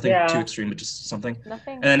nothing Yeah. too extreme, but just something.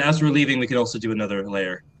 Nothing. And then as we're leaving, we can also do another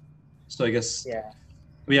layer. So I guess Yeah.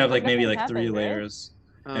 we have like maybe Nothing like 3 happened, right? layers.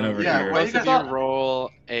 And over Yeah, here. why Both you of guys- you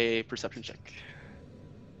roll a perception check.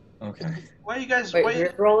 Okay. Why are you guys? Wait, why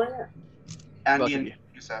who's rolling it? Both Andy of and you.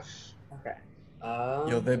 Yusef? Okay.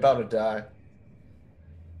 Yo, they about to die.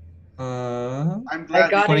 I'm I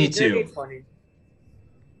glad. got 22. a dirty 20.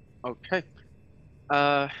 Okay.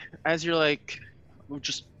 As you're like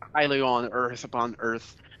just piling on earth upon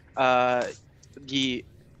earth, the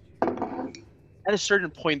at a certain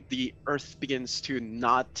point the earth begins to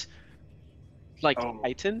not like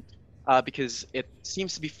tighten, because it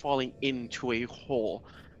seems to be falling into a hole.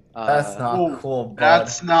 That's not Oh, cool, bud.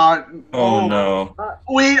 That's not. Oh no.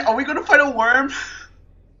 Wait, are we gonna fight a worm?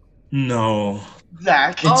 No.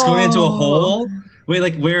 Zach. It's going into a Oh. hole? Wait,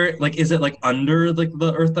 like where like is it like under like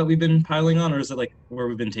the earth that we've been piling on, or is it like where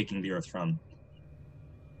we've been taking the earth from?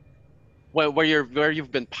 Where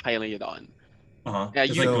you've been piling it on. Uh-huh. Yeah,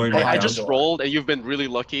 It's you, like going I right just down. rolled, and you've been really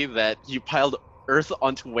lucky that you piled earth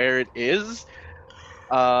onto where it is.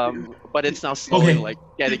 But it's now slowly Okay. like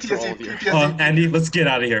getting to all of you. Andy, let's get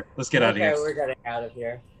out of here. Let's get out of Okay, here. we're getting out of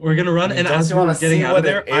here. We're gonna run, and Don't as you we're want to getting see out what of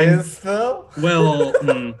there, it is, though? well,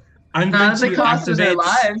 I'm Not going at the to cost of their activate.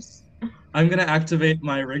 lives. I'm gonna activate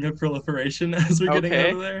my ring of proliferation as we're getting out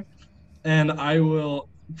Okay. of there, and I will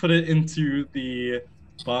put it into the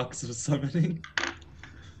box of summoning.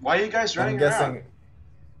 Why are you guys I'm running guessing.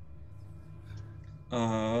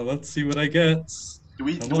 around? Let's see what I get. Do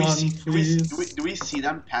we Come on, please. do we see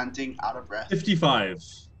them panting out of breath? 55.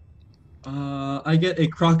 I get a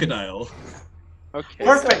crocodile. Okay.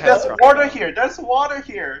 Perfect. so There's Hasra- water here. There's water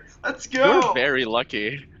here. Let's go. You're very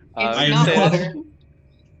lucky. I It's not know. water.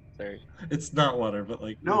 Sorry. It's not water, but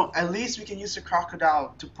like. No, at least we can use the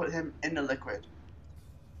crocodile to put him in the liquid.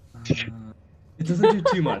 It doesn't do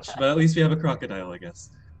too much, but at least we have a crocodile, I guess.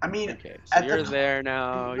 I mean, Okay, so at the you're co- there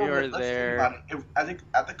now. no, You're let's think there. about it. I think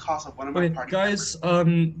at the cost of one of my Okay, party guys.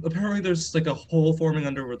 Apparently there's like a hole forming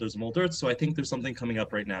under where there's mold earth, so I think there's something coming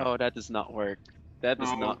up right now. Oh, that does not work. That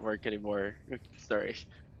does No. not work anymore. Sorry.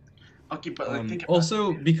 Okay, but like, think about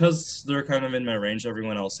Also, because they're kind of in my range,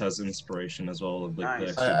 everyone else has inspiration as well. Of, like, the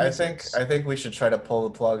Nice. extra I D6. think we should try to pull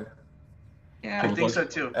the plug Yeah. I think so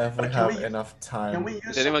too. if we But have can we, enough time. can we use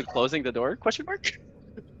Is anyone some- closing the door? Question mark.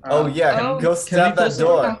 Oh yeah, Oh. go stab we that close the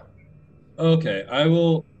door. Okay, I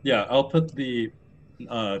will. Yeah, I'll put the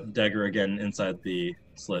dagger again inside the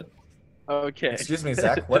slit. Okay. Excuse me,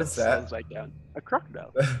 Zach. What is that? Sounds like down. A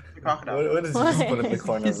crocodile. crocodile. What did you just put in the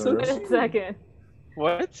corner of the Wait room? a second.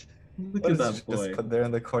 What? Look What at did that you boy. just put there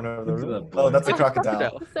in the corner of the Look at room? that boy. Oh, that's a Oh,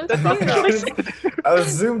 crocodile. So That's cute. I was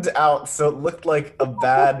zoomed out, so it looked like a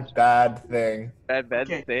bad thing. Bad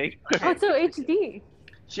Okay. thing. Oh, it's so HD.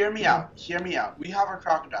 Hear me out. Hear me out. We have our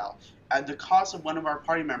crocodile. At the cost of one of our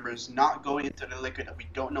party members not going into the liquid that we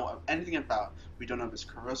don't know anything about. We don't know if it's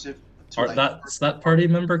corrosive. to, like, That party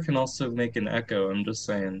member can also make an echo. I'm just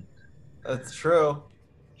saying. That's true.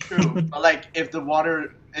 True. But like, if the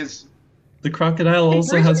water is The crocodile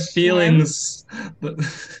also Bruce has can. feelings.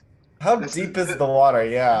 How This deep is- is the water?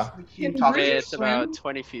 Yeah. keep Can talking. Bruce- It's about swim?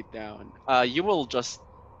 20 feet down. You will just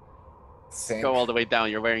Sink. go all the way down.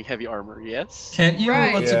 You're wearing heavy armor, yes? Can't you,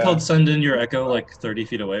 Right. what's it Yeah. called, send in your echo like 30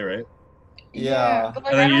 feet away, right? Yeah. but,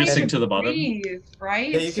 And then I you don't just need sink to the bottom? breathe, right?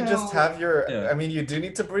 Yeah, you can just So- have your. Yeah. I mean, you do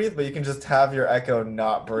need to breathe, but you can just have your echo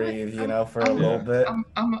not breathe. You know, for a I'm- little bit.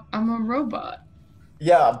 I'm a robot.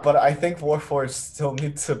 Yeah, but I think Warforged still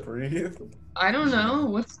need to breathe. I don't know.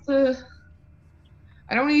 What's the?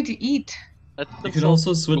 I don't need to eat. Let You them can solve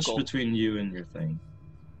also switch Google. between you and your thing.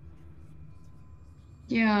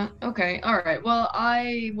 Yeah. Okay. All right. Well,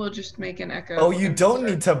 I will just make an echo. Oh, you and don't start-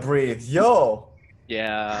 need to breathe, yo.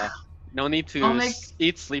 Yeah. No need to I'll make-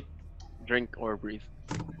 eat, sleep, drink or breathe.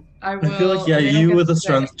 I will. I feel like, yeah, they don't you get with to a say.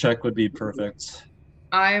 strength check would be perfect.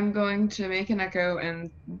 I am going to make an echo and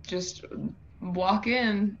just walk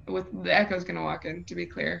in with the echo's gonna walk in, to be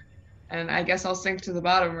clear. And I guess I'll sink to the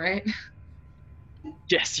bottom, right?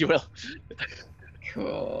 Yes, you will.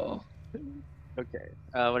 Cool. Okay.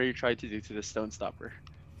 What are you trying to do to the stone stopper?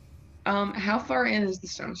 How far in is the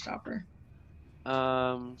stone stopper?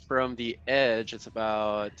 From the edge, it's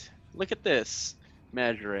about. Look at this.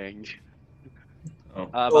 Measuring. Oh.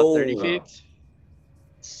 About 30 Oh. feet.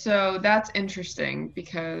 So that's interesting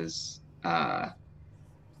because I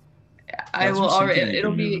That's will just something already you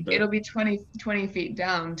can move a bit. it'll be 20 feet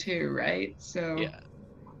down too, right? So Yeah.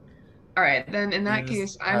 all right, then in that You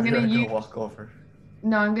case, just I'm have your gonna echo use walk over.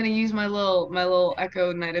 no, I'm gonna use my little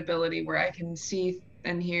echo night ability where I can see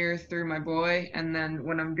and hear through my boy, and then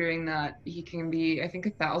when I'm doing that, he can be I think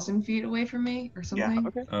 1,000 feet away from me or Yeah. something.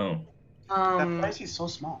 Okay. Oh. That price is so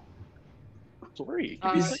small. Sorry.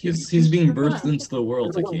 He's just being for birthed fun. into the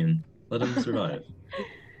world, Akeem. Let him survive.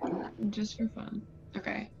 Just for fun.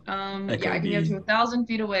 Okay. Echo Yeah, I can get D. to 1,000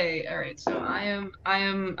 feet away. All right. So I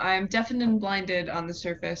am deafened and blinded on the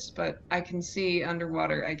surface, but I can see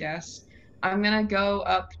underwater, I guess. I'm gonna go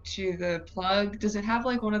up to the plug. Does it have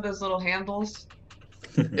like one of those little handles?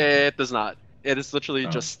 It does not. It is literally Oh.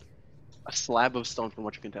 just a slab of stone, from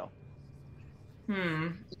what you can tell.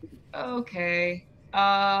 Okay.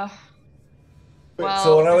 Wait, Well,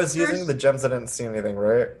 so when I the was using first- the gems, I didn't see anything,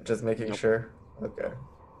 right? Just making Nope. sure. Okay.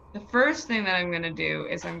 The first thing that I'm gonna do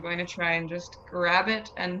is I'm going to try and just grab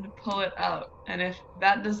it and pull it out. And if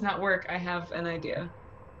that does not work, I have an idea.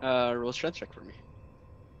 Roll strength check for me.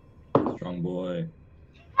 Strong boy.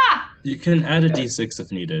 Ah! You can add a d6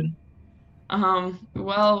 if needed,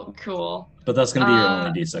 Well, cool. but that's gonna be your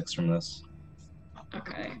only d6 from this.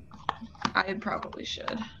 Okay. I probably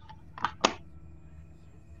should.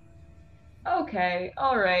 Okay,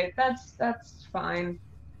 alright, that's fine.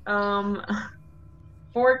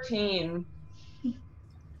 14.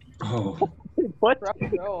 Oh. What? Rough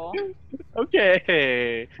roll.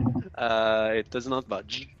 Okay. It does not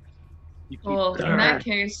budge. You keep Well, in Alright. that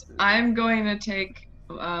case, I'm going to take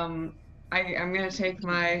I'm gonna take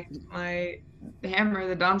my hammer,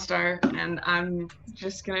 the Dawnstar, and I'm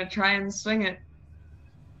just gonna try and swing it.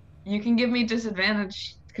 You can give me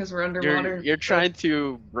disadvantage because we're underwater. You're but trying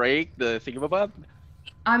to break the thingamabob?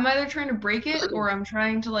 I'm either trying to break it or I'm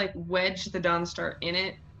trying to like wedge the Dawnstar in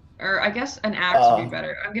it. Or I guess an axe would be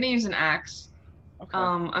better. I'm gonna use an axe. Okay.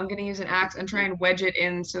 I'm gonna use an axe and try and wedge it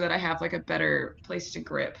in so that I have like a better place to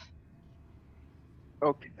grip.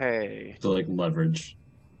 Okay. So like leverage.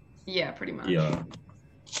 Yeah, pretty much. Yeah.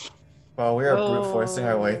 Well, we are brute forcing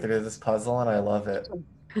our way Oh. through this puzzle, and I love it.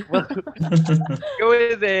 We'll go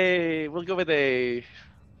with a. We'll go with a.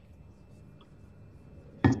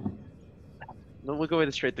 No, we'll go with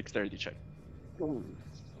a straight dexterity check.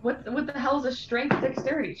 What the hell is a strength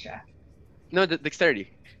dexterity check? No, dexterity.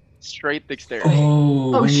 Straight dexterity.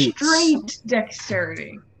 Oh, Oh, wait. straight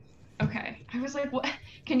dexterity. Okay. I was like, what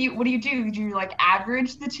do you do? Do you like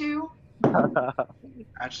average the two?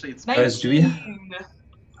 Actually, it's Guys, do we- 19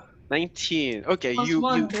 19. Okay, plus you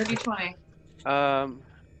 1, 30, 20.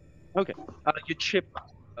 okay. You chip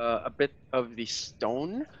a bit of the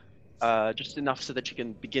stone, just enough so that you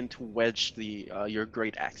can begin to wedge the your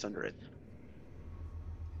great axe under it.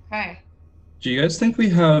 Okay. Do you guys think we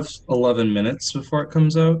have 11 minutes before it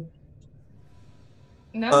comes out?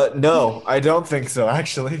 No. No, I don't think so,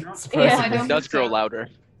 actually. No. Surprisingly. I don't It does think grow so. louder.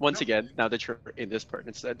 Once again, now that you're in this part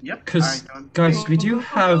instead. Yep. Because, I don't guys, think- we do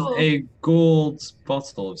have a gold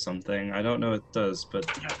bottle of something. I don't know what it does, but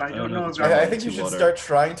Yeah, but I I don't don't know know if if it's I think you to should water. start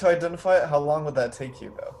trying to identify it. How long would that take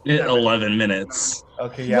you, though? 11 minutes.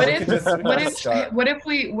 Okay, yeah, what we if could just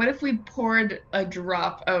what if we poured a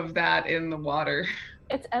drop of that in the water?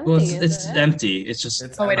 It's empty. Well, isn't it's it? empty. It's just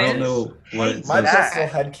It's Oh, it I don't is? know what it My says. Zach. personal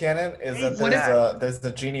headcanon is Hey, that there's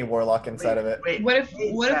the genie warlock inside of it. Wait, What if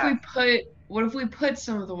hey, what if we Zach. put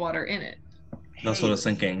some of the water in it? That's what I was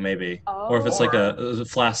thinking, maybe. Oh. Or if it's like a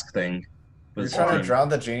flask thing. You're with trying to steam. drown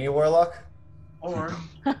the genie warlock? Or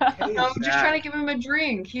No, I'm just trying to give him a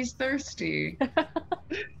drink. He's thirsty.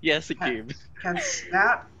 Yes, it came. Can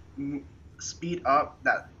Snap speed up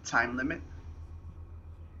that time limit?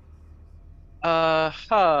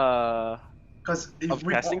 Because Of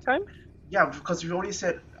casting time? Yeah, because we only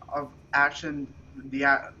said of action,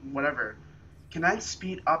 whatever. Can I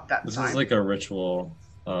speed up that This time? is like a ritual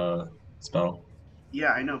spell.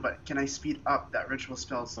 Yeah, I know, but can I speed up that ritual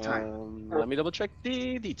spell's time? Let me double check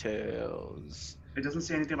the details. It doesn't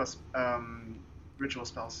say anything about ritual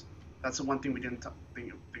spells. That's the one thing we didn't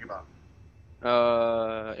think about.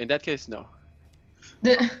 In that case, no.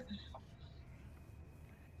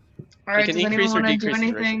 All right. You Does can anyone increase or want to do decrease the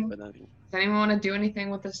anything? duration, but nothing. Does anyone want to do anything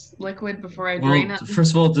with this liquid before I Well, drain it?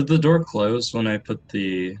 first of all, did the door close when I put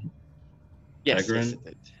the Yes, dagger yes, in? it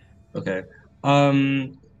did. Okay.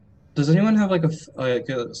 Does anyone have like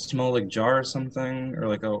a small like jar or something, or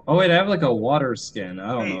like a? Oh wait, I have like a water skin.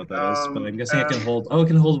 I don't know Hey, what that is, but I'm guessing it can hold. Oh, it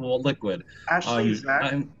can hold liquid. Ashley,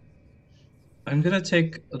 Zach. I'm gonna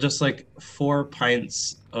take just like 4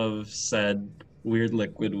 pints of said weird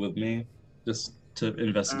liquid with me, just to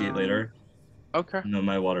investigate later. Okay. No,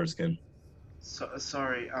 my water skin.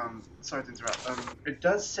 Sorry to interrupt. It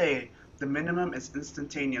does say the minimum is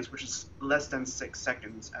instantaneous, which is less than 6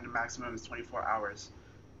 seconds, and the maximum is 24 hours.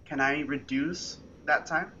 Can I reduce that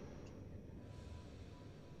time?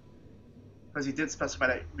 Because he did specify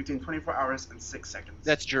that between 24 hours and 6 seconds.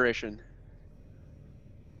 That's duration.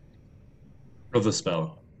 Of the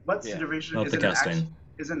spell, What's the duration? not Is the it an casting. action?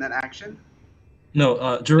 Isn't an action?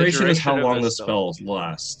 No, duration is how duration of long the the spell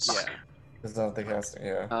lasts. Yeah. It's not the casting,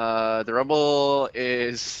 yeah. The rumble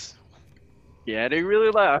is getting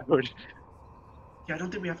really loud. Yeah, I don't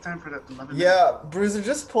think we have time for that 11 minutes. Yeah, Bruiser,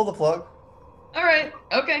 just pull the plug. All right.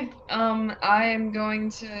 Okay. I am going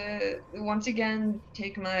to once again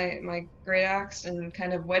take my great axe and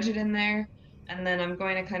kind of wedge it in there, and then I'm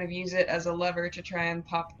going to kind of use it as a lever to try and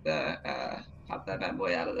pop that bad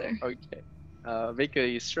boy out of there. Okay. Make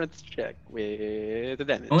a strength check with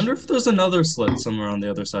advantage. I wonder if there's another slit somewhere on the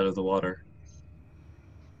other side of the water.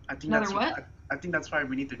 I think Another that's what? I think that's why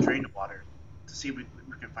we need to drain the water to see if we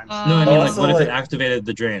can find. No, I mean like Also, what if it like- activated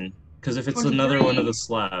the drain? Because if it's another one of 23. the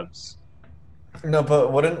slabs. No,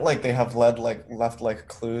 but wouldn't like they have left like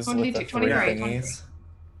clues with the 22, 3 23. thingies?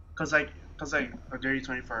 Cause a dirty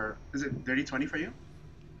 20 for is it dirty 20 for you?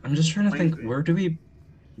 I'm just trying to think, where do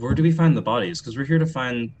we find the bodies? Because we're here to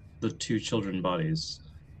find the 2 children bodies,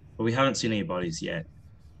 but we haven't seen any bodies yet.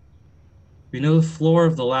 We know the floor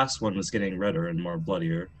of the last one was getting redder and more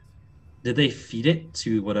bloodier. Did they feed it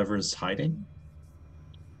to whatever's hiding?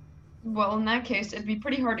 Well, in that case, it'd be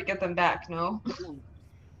pretty hard to get them back. No.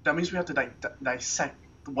 That means we have to dissect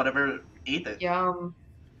whatever ate it. Yum.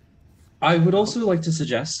 I would also like to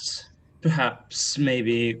suggest, perhaps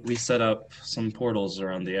maybe we set up some portals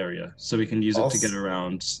around the area so we can use it to get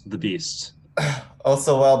around the beast.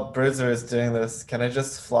 Also, while Bruiser is doing this, can I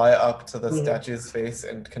just fly up to the statue's face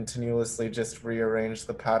and continuously just rearrange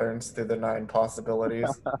the patterns through the 9 possibilities?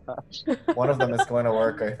 One of them is going to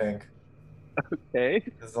work, I think. Okay.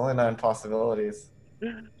 There's only 9 possibilities.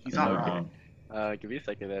 He's not wrong. Give me a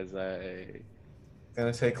second as I. It's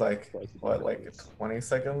gonna take like 20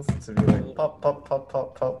 seconds to be like pop, pop, pop,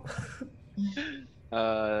 pop, pop.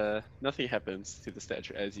 Nothing happens to the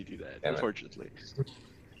statue as you do that, Damn it. unfortunately.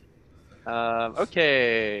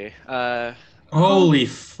 Okay. Holy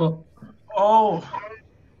fuck! Oh,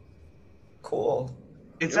 Cool.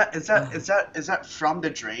 is that from the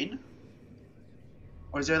drain?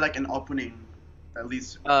 Or is there like an opening that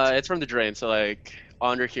leads? It's from the drain, so like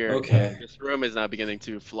under here. Okay. This room is now beginning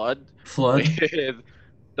to flood Flood? with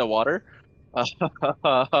the water.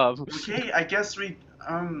 Okay, I guess we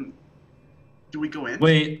do we go in?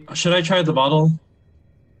 Wait, should I try the bottle?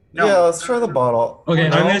 No. Yeah, let's try the bottle. Okay,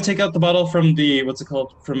 No? I'm gonna take out the bottle from the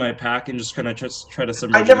from my pack and just kind of try to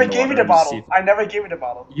submerge I it never in the gave you water the and see bottle. if- I never gave you the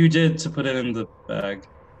bottle. You did to put it in the bag.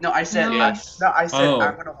 No, I said No. I said Oh.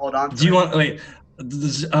 I'm gonna hold on to Do you it. want wait?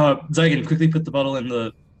 Zygon, quickly put the bottle in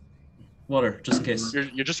the water just in case.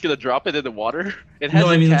 You're just gonna drop it in the water? It has No,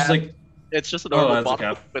 a I mean cap. just like. It's just a Oh, normal that's a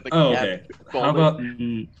bottle cap. with a Oh, cap. okay. Folded. How about?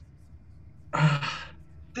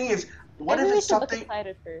 Thing is, what Maybe if we it's should look something? inside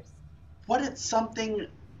it first. What if something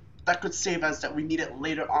that could save us that we need it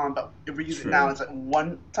later on, but if we use it True. now, it's like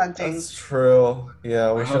one-time thing. That's true.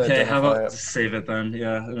 Yeah, we should Okay, how identify about it. save it then?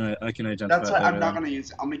 Yeah, and I can identify. That's why it I'm later not then. gonna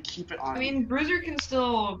use it. I'm gonna keep it on. I mean, Bruiser can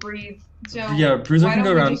still breathe. So Yeah, Bruiser why can go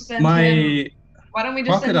don't we around. just send My him- Why don't we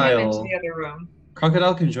just send him into Crocodile. the other room?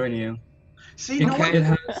 crocodile can join you. see, It, no one, it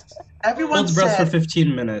has everyone holds breath for said,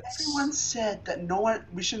 15 minutes. everyone said that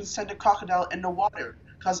we shouldn't send a crocodile in the water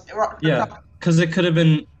because Yeah, because it could have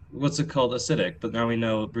been what's it called, acidic. But now we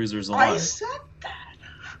know Bruiser's I alive. said that.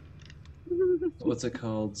 What's it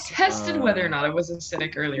called? Tested whether or not it was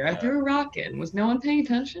acidic earlier. I threw a rock in. Was no one paying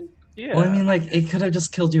attention? Yeah. Well, I mean, like it could have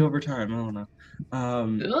just killed you over time. I don't know.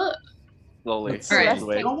 Ugh. Slowly. Let's- Alright.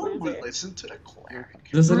 Slowly. No one would listen to the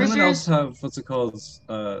cleric. Does anyone Bruiser's- else have what's it called?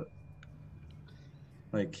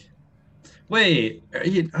 Like, wait.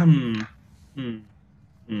 I'm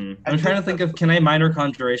trying to think of, can I minor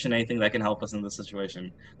conjuration anything that can help us in this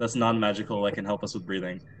situation? That's non-magical, that can help us with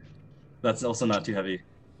breathing. That's also not too heavy.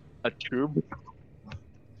 A tube?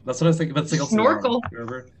 That's what I was thinking, but it's like also Snorkel. long,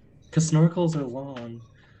 remember? Because snorkels are long.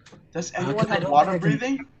 Does I anyone don't have think water I can-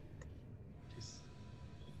 breathing?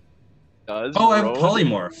 does. Oh, I have roam.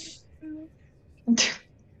 polymorph.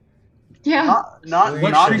 Yeah. Not We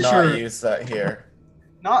What not should creature- not use that here.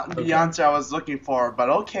 not the Okay. answer I was looking for, but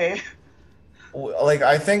okay. Like,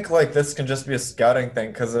 I think like this can just be a scouting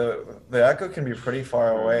thing because the echo can be pretty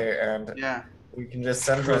far away, and Yeah. we can just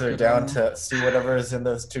send Bruiser down Crocodile. to see whatever is in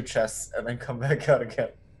those two chests and then come back out again.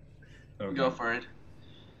 Okay. Go for it.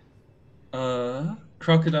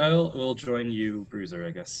 Crocodile will join you, Bruiser,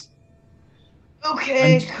 I guess.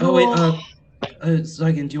 Okay, cool. Oh wait,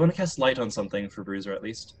 Zygon, do you want to cast light on something for Bruiser at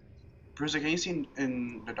least? Bruiser, can you see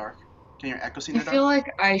in the dark? Can your echo see I in the dark? feel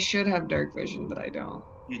like I should have dark vision, but I don't.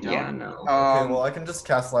 You don't? Yeah, no. Okay, well, I can just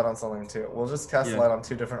cast light on something too. We'll just cast Yeah. light on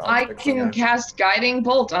two different I objects. can again. cast guiding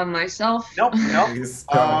bolt on myself. Nope, nope. Please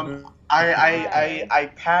don't. I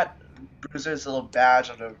pat Bruiser's little badge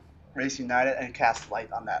of the Race United and cast light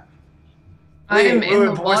on that. I am in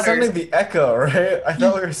the but we're water. sending the echo, right? I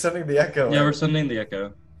thought we were sending the echo. Yeah, we're sending the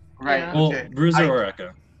Echo. Right. Yeah. Well, Okay. Bruiser I- or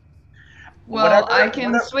Echo. Well, Whatever- I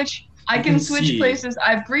can whatever- switch. I You can can switch see. places.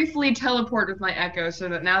 I briefly teleport with my Echo, so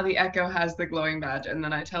that now the Echo has the glowing badge, and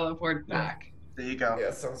then I teleport Yeah. back. There you go.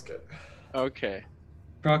 Yeah, sounds good. Okay.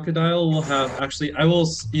 Crocodile will have actually. I will.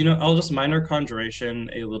 I'll just minor conjuration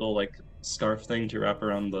a little like scarf thing to wrap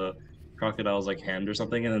around the crocodile's like hand or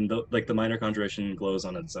something, and then the minor conjuration glows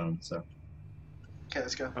on its own. So Okay,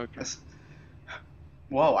 let's go. Okay. Let's-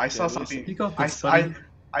 Whoa, I saw let's something. you got I, this, buddy.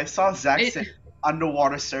 I saw Zach It- say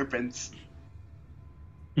underwater serpents.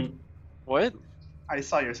 What? I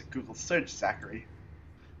saw your Google search, Zachary.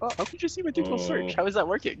 How could you see my Google search? Oh. How is that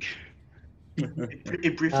working?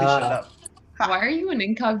 It briefly showed up. Why are you an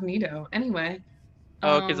incognito? Anyway.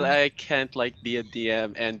 Oh, because Um, I can't like be a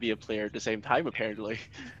DM and be a player at the same time, apparently.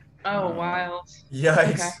 Oh, wild.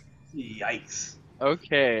 Yikes. Okay. Yikes.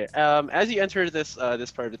 Okay. As you enter this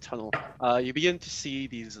this part of the tunnel, you begin to see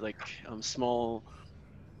these like small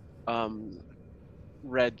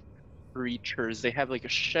red creatures. They have like a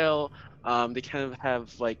shell. They kind of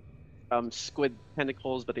have like squid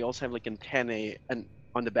tentacles, but they also have like antennae and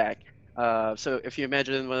on the back. So if you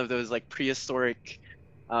imagine one of those like prehistoric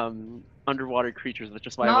underwater creatures, which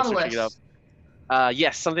is why I was searching it up.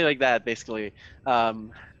 Yes, something like that, basically.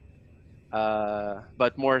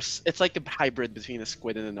 But more, it's like a hybrid between a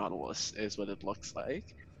squid and a nautilus, is what it looks like.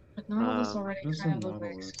 But Nautilus already Where's the kind of look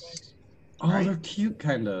like Nautilus? squid. Oh, Right. they're cute,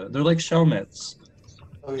 kinda. They're like shell mitts.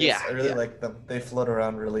 Oh, yes, Yeah, I really yeah. like them. They float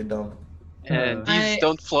around really dumb. And Uh, these I-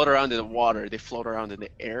 don't float around in the water; they float around in the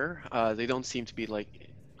air. They don't seem to be like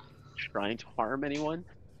trying to harm anyone.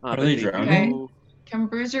 Are but they do drowning? Can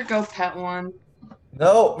Bruiser go pet one?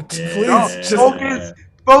 No, please, No, just focus.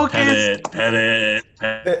 Focus. Pet it.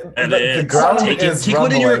 the ground is take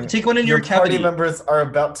rumbling. take one in your party cavity. members are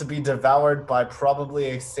about to be devoured by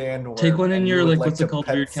probably a sandworm. Take one in and you your would like what's to it called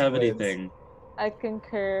pet weird cavity squids. thing. I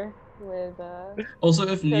concur with Also,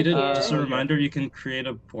 if needed, Okay. just a Okay. reminder, you can create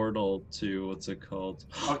a portal to what's it called?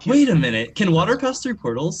 Okay. Wait a minute, can water pass through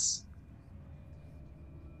portals?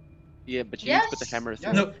 Yeah, but you need to put the Yes. hammer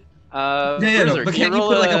through. No. No, No. But can't you roll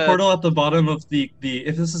put like a portal at the bottom of the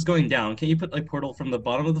if this is going down? Can't you put like portal from the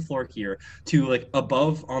bottom of the floor here to like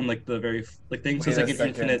above on like the very like thing? So Wait it's like a an second.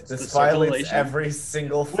 infinite This violates circulation. every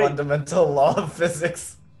single Wait. fundamental law of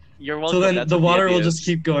physics. You're welcome. So then that's the what water will idea just is.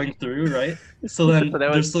 keep going through, right? So then So that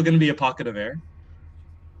there's was- still going to be a pocket of air.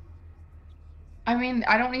 I mean,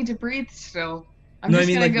 I don't need to breathe still. I'm No, I just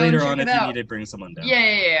mean gonna like go later and check on it if you out. need to bring someone down.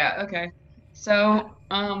 Yeah. Okay. So,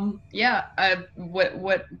 yeah.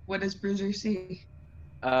 What does Bruiser see?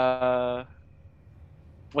 When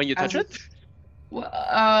you touch As it? Well,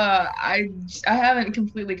 I haven't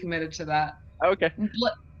completely committed to that. Okay.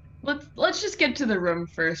 Let's just get to the room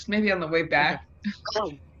first. Maybe on the way back.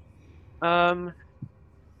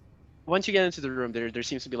 Once you get into the room, there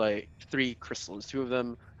seems to be like 3 crystals. 2 of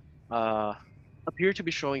them appear to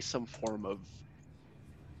be showing some form of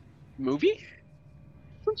movie,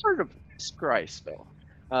 some sort of scry spell.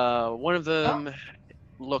 One of them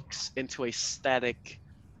looks into a static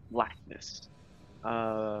blackness,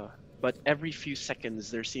 but every few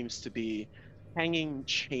seconds there seems to be hanging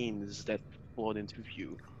chains that float into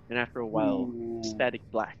view, and after a while, static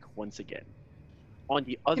black once again. On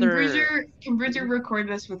the Can other, Bruiser record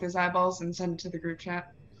this with his eyeballs and send it to the group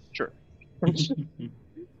chat? sure.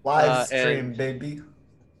 Live stream, and- baby.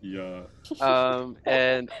 Yeah.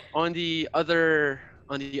 And on the other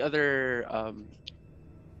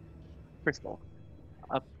crystal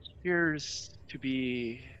appears to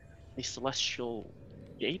be a celestial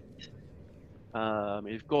gate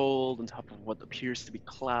made of gold on top of what appears to be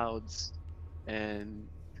clouds, and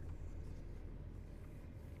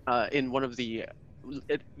in one of the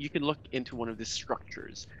you can look into one of the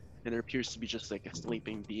structures, and there appears to be just like a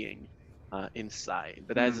sleeping being inside.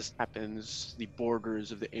 But as this happens, the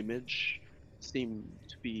borders of the image seem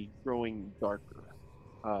to be growing darker.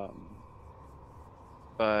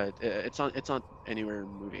 But it's not anywhere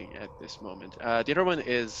moving at this moment. The other one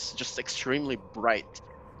is just extremely bright,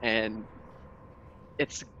 and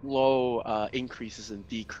its glow increases and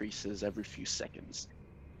decreases every few seconds.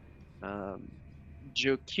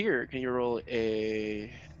 Jokir, can you roll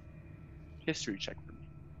a history check for me?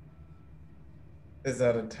 Is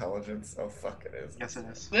that intelligence? Oh fuck, it is. Yes, it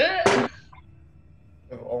is.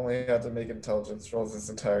 I've only had to make intelligence rolls this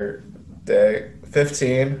entire day.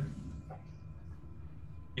 15.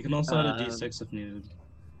 You can also add a d6 if needed.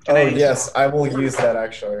 Oh yes, I will use that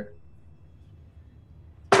actually.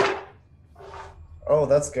 Oh,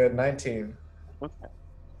 that's good. 19. Okay.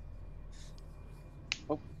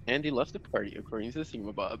 Oh, Andy left the party according to the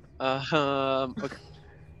thingamabob. Okay.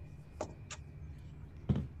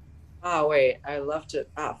 Oh wait, I left it.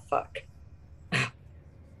 Ah, fuck.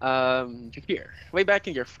 Jokir, way back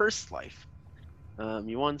in your first life,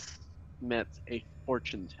 you once met a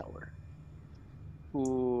fortune teller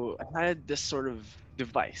who had this sort of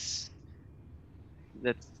device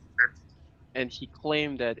and he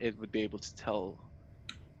claimed that it would be able to tell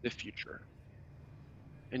the future.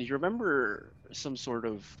 And you remember some sort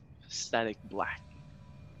of static black,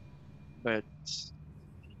 but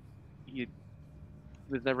he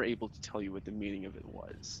was never able to tell you what the meaning of it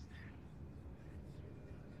was.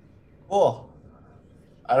 Cool.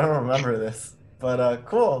 I don't remember this, but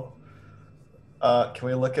cool. Can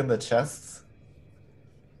we look in the chests?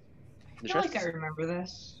 I feel like I remember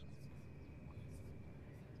this.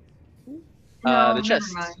 The never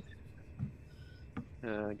chest. mind.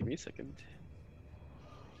 Give me a second.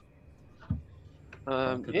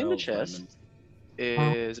 In the chest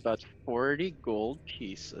is about 40 gold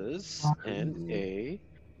pieces and a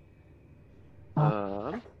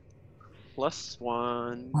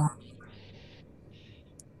 +1.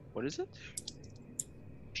 What is it?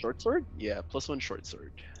 Short sword? Yeah, +1 short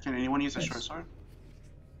sword. Can anyone use a short sword?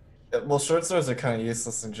 Well, short swords are kind of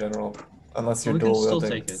useless in general, unless you're We can dual still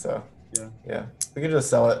wielding. take it. So Yeah. We can just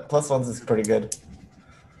sell it. +1s is pretty good.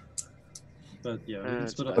 But yeah, we can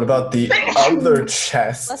split up. What about the other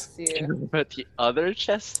chest? Bless you. But the other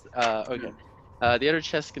chest, okay. The other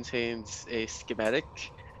chest contains a schematic,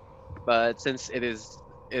 but since it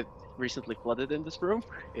recently flooded in this room,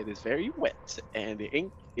 it is very wet, and the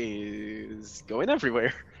ink is going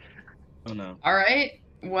everywhere. Oh no. All right.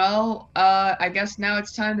 Well, I guess now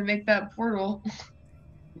it's time to make that portal.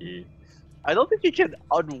 Yeah. I don't think you can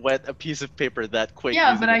unwet a piece of paper that quick.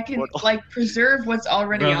 Yeah, using but a I can portal. like preserve what's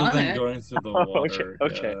already Rather on than it. going through the Oh, water.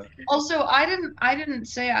 okay. Yeah. Also, I didn't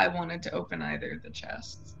say I wanted to open either of the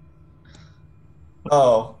chests.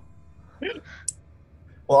 Oh.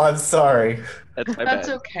 Well, I'm sorry. That's my That's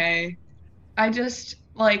bad. okay. I just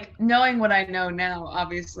like knowing what I know now.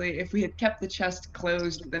 Obviously, if we had kept the chest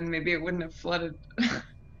closed, then maybe it wouldn't have flooded.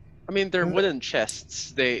 I mean, they're wooden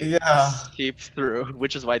chests. They Yeah. seep through,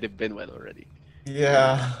 which is why they've been wet already.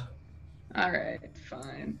 Yeah. All right,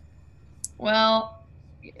 fine. Well,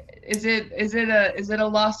 is it a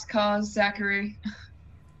lost cause, Zachary?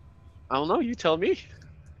 I don't know. You tell me.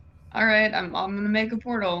 All right, I'm gonna make a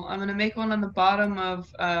portal. I'm gonna make one on the bottom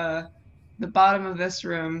of this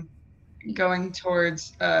room, going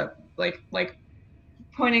towards like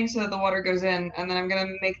pointing so that the water goes in, and then I'm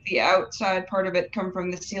gonna make the outside part of it come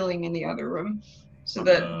from the ceiling in the other room, so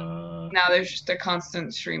that now there's just a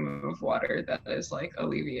constant stream of water that is like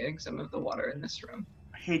alleviating some of the water in this room.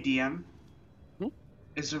 Hey DM,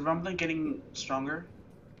 is the rumbling getting stronger?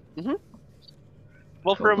 Mm-hmm.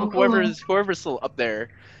 Well, from whoever's still up there.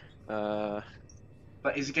 But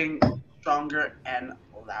is it getting stronger and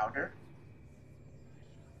louder?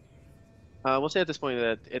 We'll say at this point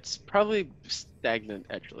that it's probably stagnant,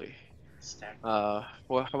 actually. Stagnant.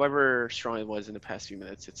 Well, however strong it was in the past few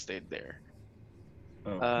minutes, it stayed there.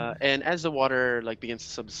 Oh. And as the water begins to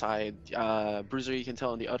subside, Bruiser, you can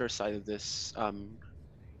tell on the other side of this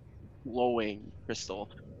glowing crystal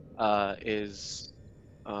is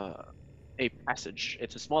a passage.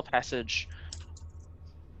 It's a small passage,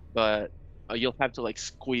 but you'll have to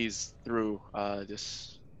squeeze through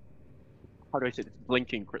this. How do I say this?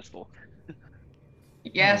 Blinking crystal.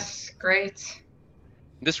 Yes, great.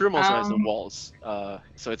 This room also has no walls,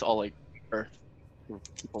 so it's all earth for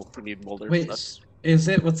people who need molders. Wait, is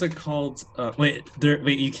it what's it called? Wait,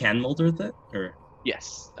 you can molder with it, or?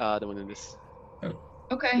 Yes, the one in this. Oh.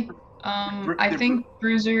 Okay. I think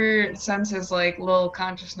Bruiser sends his little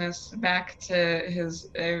consciousness back to his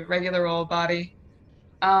regular old body.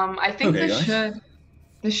 I think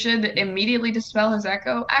this should immediately dispel his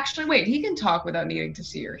echo. Actually, wait, he can talk without needing to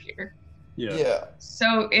see or hear. Yeah.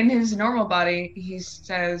 So in his normal body, he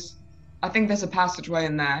says, "I think there's a passageway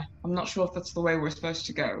in there. I'm not sure if that's the way we're supposed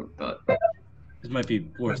to go, but It might be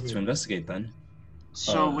worth to investigate then.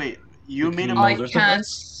 So wait, you we made can him. mold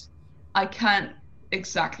Earth I can't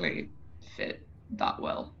exactly fit that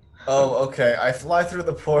well. Oh, okay. I fly through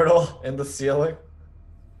the portal in the ceiling.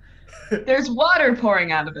 There's water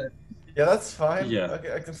pouring out of it. Yeah, that's fine. Yeah.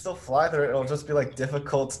 Okay, I can still fly through it. It'll just be like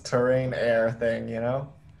difficult terrain air thing, you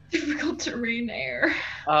know? Difficult terrain air.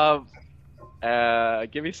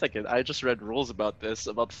 Give me a second. I just read rules about this,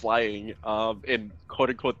 about flying, in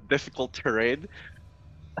quote-unquote difficult terrain.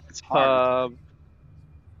 It's hard.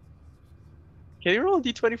 Can you roll a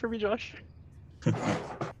d20 for me, Josh?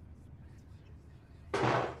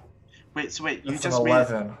 Wait, so wait, you That's just an made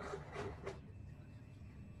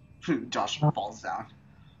 11. Josh falls down.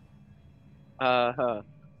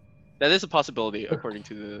 That is a possibility according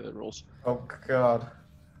to the rules. Oh god.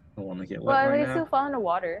 I want to get wet Well, at right least now. he'll fall in the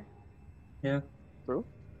water. True.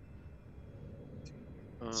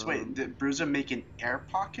 So wait, did Bruiser make an air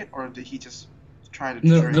pocket, or did he just try to?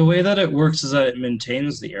 No, drain? the way that it works is that it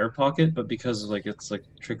maintains the air pocket, but because like it's like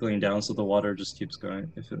trickling down, so the water just keeps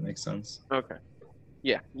going. If it makes sense. Okay.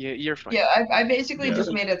 Yeah, you're fine. Yeah, I basically Yeah.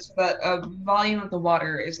 just made it so that a volume of the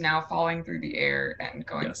water is now falling through the air and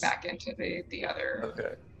going Yes. back into the other.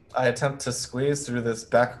 Okay. I attempt to squeeze through this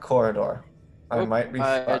back corridor. I Oop, might be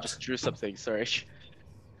I fucked. just drew something. Sorry.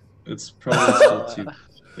 It's probably still too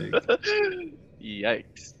big.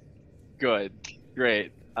 Yikes. Good.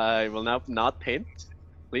 Great. I will now not paint,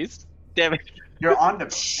 please. Damn it. You're on the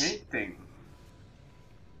paint thing.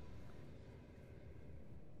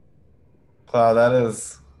 Wow, that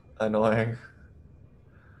is annoying.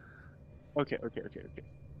 Okay. Okay,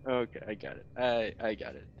 I got it. I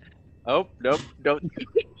got it. Oh, nope, don't.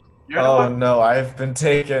 You're the Oh one. no, I've been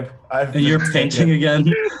taken. And you're painting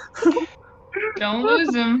again. Don't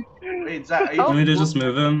lose him. Wait, Zach, are you? Want me to just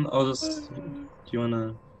move him? I'll just. Do you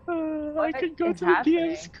wanna? I could go is to the DM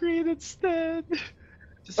happening? screen instead.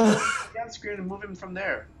 Just go to the screen and move him from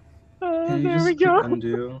there. Can you There just we click go.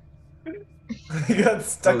 undo? You got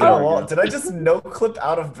stuck Oh, in there a we wall. go. Did I just no clip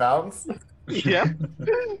out of bounds? Yeah.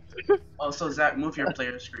 Also, Zach, move your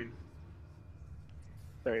player screen.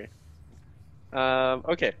 Sorry.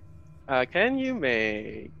 Okay. Can you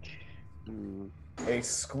make? A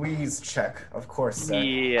squeeze check, of course, Zach.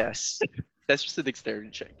 Yes. That's just a dexterity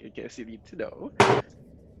check, in case you need to know.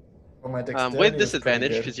 Well, my dexterity With is disadvantage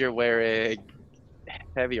pretty because you're wearing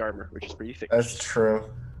heavy armor, which is pretty thick. good. That's true.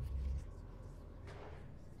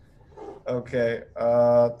 Okay,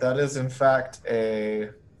 that is in fact a.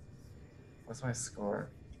 What's my score?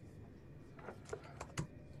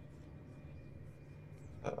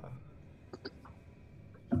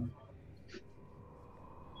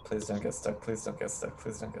 Please don't get stuck. Please don't get stuck.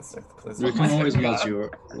 Please don't get stuck. Please We don't can get always stuck. mold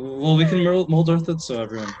you. Well, we can mold Earth it so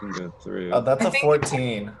everyone can go through. That's I a think-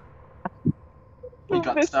 14. We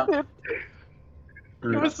got stuck.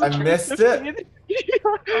 I missed it.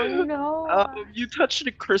 Oh no. You touch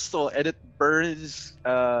the crystal and it burns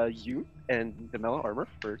you and the mellow armor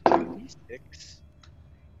for 2d6.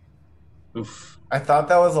 Oof. I thought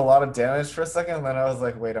that was a lot of damage for a second, and then I was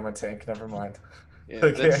like, wait, I'm a tank. Never mind. Yeah,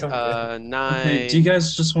 Okay, that's I'm 9. Okay, do you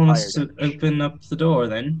guys just want us fire to open up the door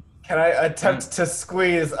then? Can I attempt to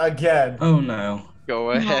squeeze again? Oh no.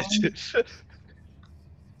 Go ahead.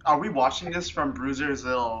 Are we watching this from Bruiser's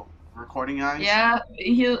little recording eyes? Yeah,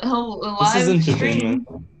 he'll This is live stream.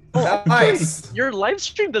 entertainment. Nice. Your live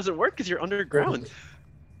stream doesn't work because you're underground.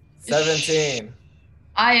 17.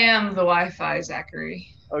 I am the Wi-Fi, Zachary.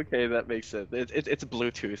 Okay, that makes sense. It's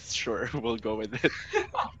Bluetooth. Sure, we'll go with it.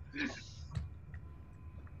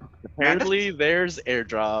 Apparently, there's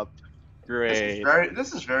airdrop. Great.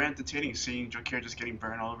 This is very entertaining seeing Jokir just getting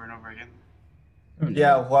burned over and over again. Oh, no.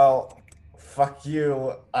 Yeah, well, fuck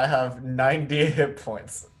you. I have 90 hit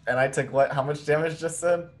points. And I took what? How much damage just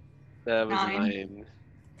then? That was 9. 9.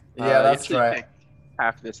 Yeah, You that's actually right. take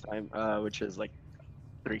half this time, which is like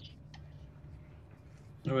 3.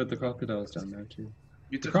 Oh wait, the crocodile's down there too.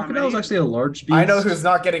 You The took how crocodile's many? actually a large beast. I know who's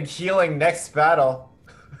not getting healing next battle.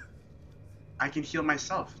 I can heal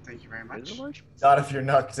myself. Thank you very Is much. it large? Not if you're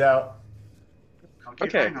knocked out.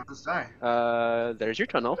 Okay. Fine, I'll just die. There's your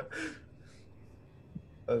tunnel.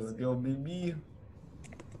 Let's go, baby.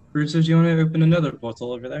 Bruiser, do you want to open another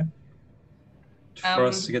portal over there? For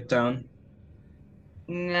us Um, to get down?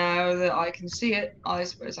 Now that I can see it, I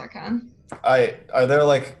suppose I can. Are there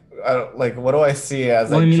like what do I see as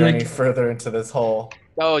Well, I I mean, journey like- further into this hole?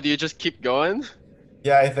 Oh, do you just keep going?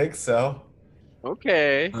 Yeah, I think so.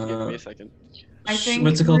 Okay. Give me Uh, a second. I think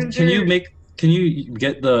What's it called? Can you Bruiser- Can you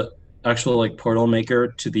get the actual like portal maker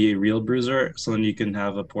to the real bruiser, so then you can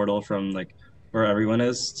have a portal from like where everyone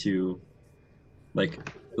is to like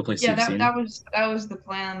the place Yeah, you've seen. that was the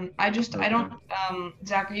plan. I don't.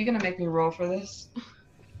 Zach, are you gonna make me roll for this?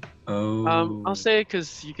 Oh. I'll say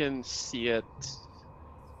because you can see it,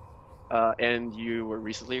 and you were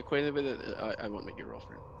recently acquainted with it. I won't make you roll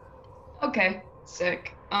for it. Okay,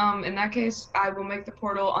 sick. In that case, I will make the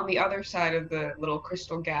portal on the other side of the little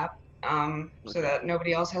crystal gap, so that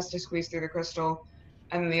nobody else has to squeeze through the crystal,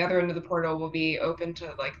 and then the other end of the portal will be open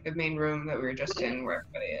to like the main room that we were just in, where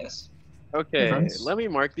everybody is. Okay, Nice. let me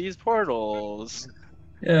mark these portals.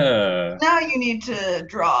 Yeah. Now you need to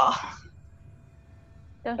draw.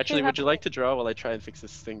 Don't Actually, would you have- like to draw while I try and fix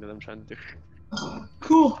this thing that I'm trying to do?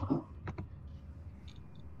 Cool.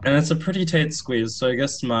 And it's a pretty tight squeeze, so I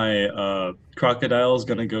guess my crocodile is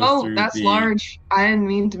gonna go Oh, through that's the. large. I didn't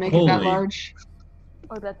mean to make it that Holy. large.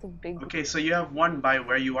 Oh, that's a big. Okay, so you have one by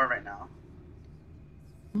where you are right now.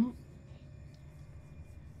 Mm.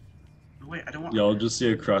 No, wait, I don't want. Y'all just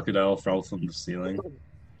see a crocodile fall from the ceiling.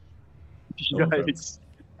 Yikes.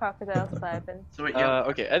 Crocodile siphon. So wait, you have,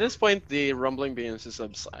 Okay, at this point, the rumbling begins to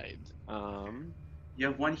subside. you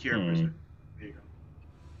have one here, Hmm. Bruiser. There you go.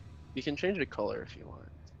 You can change the color if you want.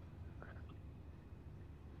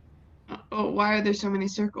 Oh, why are there so many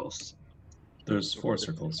circles? There's 4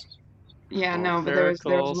 circles. Yeah, Small no, but there's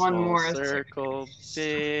circle, one small more. circle,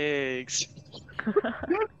 big.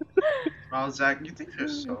 Wow, Zach, you think you're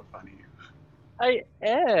so funny. I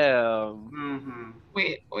am. Mm-hmm.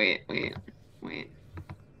 Wait. It's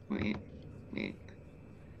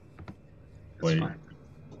Wait. fine.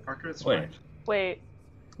 Parker, it's Wait. fine. Wait.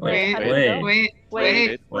 Wait, how did it go? wait.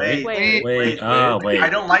 Wait. I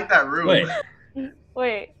don't like that room. Wait.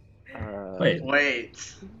 Wait. Wait.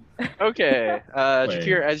 Wait. Okay, Wait.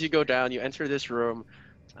 Jakir, as you go down, you enter this room.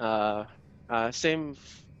 Same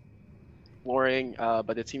flooring,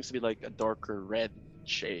 but it seems to be like a darker red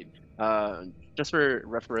shade. Just for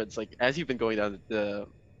reference, like as you've been going down the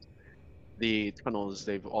tunnels,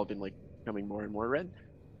 they've all been like becoming more and more red.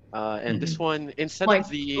 And this one, instead Like of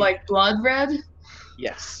the like blood red?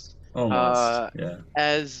 yes, Almost. Yeah.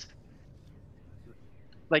 as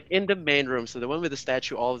like in the main room, so the one with the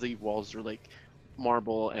statue, all of the walls are like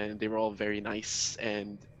marble and they were all very nice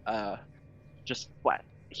and just flat.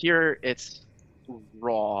 Here it's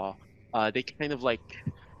raw. They kind of like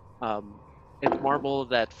it's marble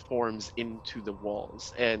that forms into the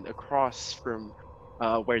walls, and across from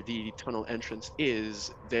where the tunnel entrance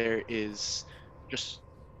is, there is just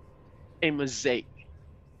a mosaic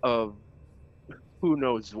of who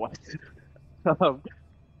knows what.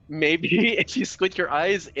 Maybe if you squint your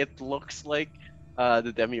eyes, it looks like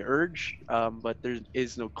the Demiurge, but there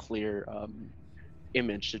is no clear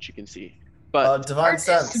image that you can see. But Divine Art is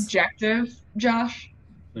Sense. subjective, Josh.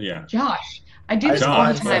 Yeah. Josh. I do this all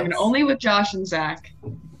the Divine time, and Sense. only with Josh and Zach.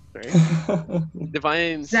 sorry,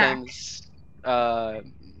 Divine Zach. Sense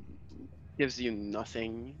gives you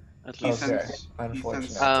nothing. At He least. Okay. sense-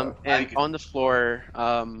 Unfortunate. sense- And I- on the floor,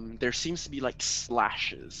 there seems to be like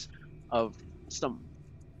slashes of some.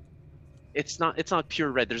 It's not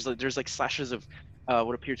pure red. There's like slashes of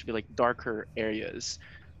what appear to be like darker areas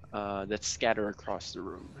that scatter across the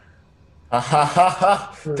room.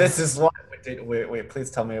 This is why we did. Wait, please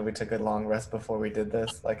tell me we took a long rest before we did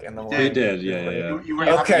this, like in the We morning. We did. Yeah. You were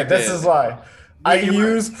Okay, You this did. is why. I you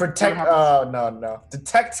were- use protect. you were Oh no.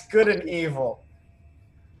 Detect good and evil.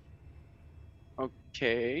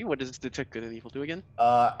 Okay, what does detect good and evil do again?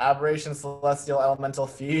 Aberration, celestial, elemental,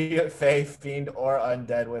 fey, fiend, or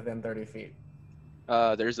undead within 30 feet.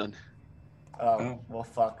 There's none. Oh. Well,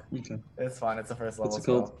 fuck. Okay. It's fine. It's a first level What's it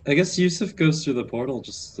called? spell. I guess Yusuf goes through the portal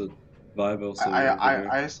just to vibe also. over here.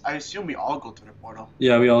 I assume we all go through the portal.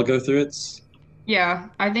 Yeah, we all go through it. Yeah,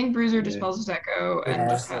 I think Bruiser Yeah. dispels his echo and Yeah.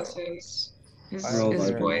 just has his We're all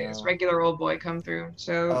his vibing boy, now. his regular old boy come through.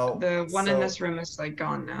 So Oh, the one in so- this room is like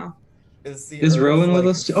gone now. Is Is Earth, Rowan with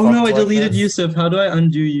like, us too? Oh no, I fucked like deleted this? Yusuf. How do I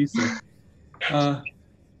undo Yusuf? I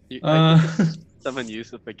can summon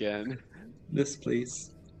Yusuf again. This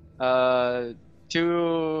please. To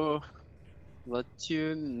let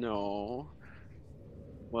you know.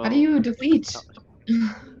 Well, How do you delete?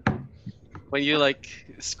 when you like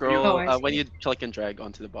scroll, Oh, I when see. you click and drag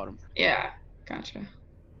onto the bottom. Yeah, gotcha.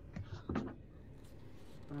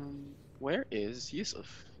 Where is Yusuf?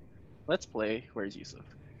 Let's play. Where's Yusuf?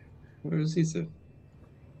 Where's Yusuf?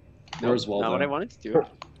 No, Where's Waldo? not what I wanted to do.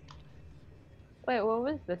 Wait, what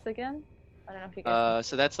was this again? I don't know if you guys.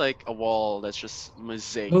 So that's like a wall that's just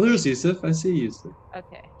mosaic. Oh, there's Yusuf. I see Yusuf.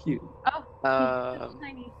 Okay. Cute. Oh, he's so Um,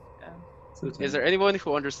 tiny. Oh. So tiny. Is there anyone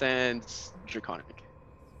who understands Draconic?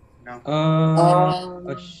 No.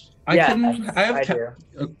 I yes, can. I have. I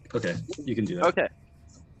do. Okay, you can do that. Okay.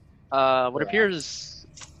 What Yeah. appears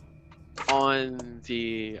on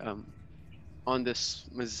the on this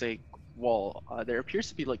mosaic wall, there appears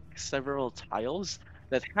to be like several tiles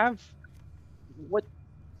that have what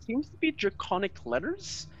seems to be draconic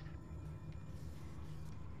letters.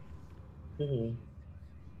 Mhm.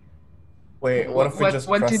 Wait, what if we just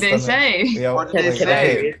What do press they them say? Yeah, What do they wait, Can I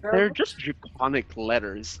say? wait. read They're them? just draconic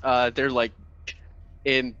letters. They're like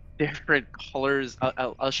in different colors.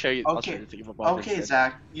 I'll show you. I'll show Okay. you the thing about Okay, this.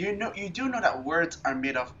 Zach. You do know that words are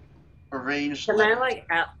made of arranged. Can I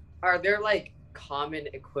letters. are there like common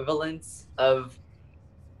equivalents of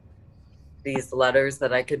these letters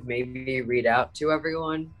that I could maybe read out to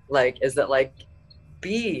everyone? Like, is it like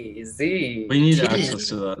B, Z? We need T? access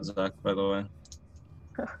to that, Zach. By the way.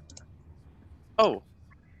 Oh.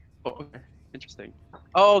 Oh, okay. Interesting.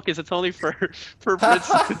 Oh, okay. So it's only for Brits.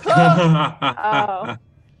 Oh.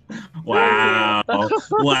 Wow!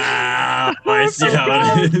 Wow! I see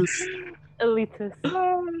how it is.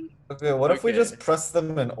 Elitist. Okay, what if we Okay. just press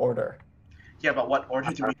them in order? Yeah, but what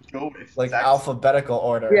order do we go with? Like Zach? alphabetical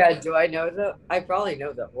order. Yeah, do I know the? I probably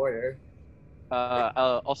know the order.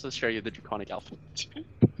 I'll also show you the draconic alphabet.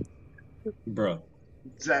 Bruh.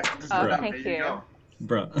 Zach, this is Oh, not thank ready to you. go.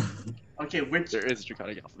 Bruh. Okay, which? There is a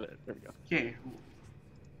draconic alphabet. There we go. Okay.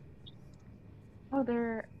 Oh,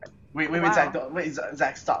 they're. Wait, Wow. Zach.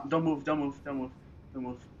 Zach, stop. Don't move.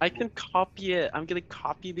 I can copy it. I'm gonna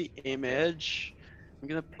copy the image. I'm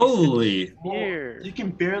gonna paste Holy. it here. You can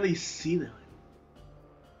barely see them.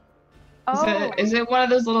 Oh. Is it one of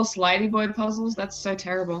those little slidey boy puzzles? That's so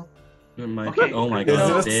terrible. It might Okay. be. Oh my Is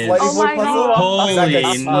god. it a it slightly is. Oh my boy puzzle? God. Holy Zach, I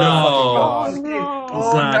swear to no. fucking no.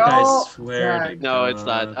 Oh, Zach, no. I swear to Zach. No, it's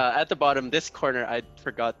not. God. At the bottom, this corner, I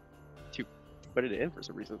forgot to put it in for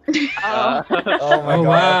some reason. Oh. Oh my Oh god.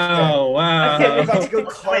 wow! Wow! Okay, we're about to go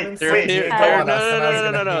climb Wait, and There, swing appear- you there, on no, us, and I was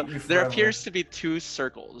no, no, gonna no, hate no. you There forever. appears to be two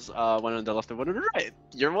circles, one on the left and one on the right.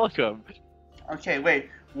 You're welcome. Okay, wait.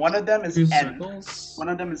 One of them is Two N. circles. One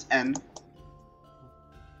of them is N.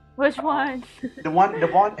 Which one? The one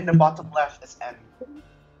in the bottom left is N.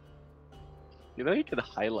 You know you can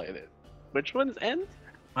highlight it. Which one's N?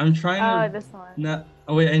 I'm trying Oh, to. this one. Not.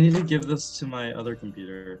 Oh wait, I need to give this to my other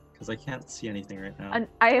computer because I can't see anything right now. And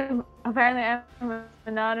I am apparently I'm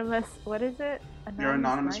anonymous. What is it? You're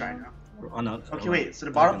anonymous right rhino? now. Oh, no. Okay, Oh, wait. So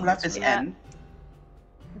the bottom okay, left that's is right. Yeah. N.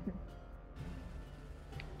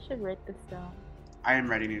 Should write this down. I am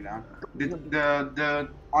writing it down. The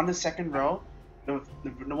on the second row, the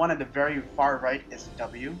one at the very far right is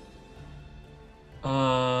W.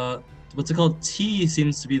 What's it called? T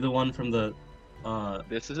seems to be the one from the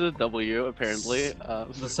This is a W, apparently.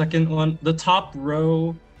 the second one, the top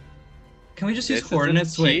row. Can we just use This is a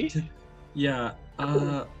coordinates? Wait. T? Yeah.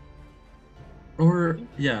 Or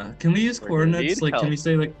yeah. Can we use We're gonna coordinates? need Like, can help. we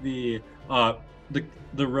say like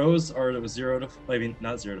the rows are 0 to I mean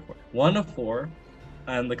not 0 to 4, 1 to 4,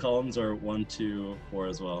 and the columns are 1 to 4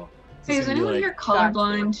 as well. So Hey, it's is gonna be anyone like- here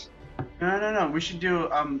colorblind? No. We should do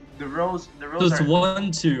the rows. The So rows it's are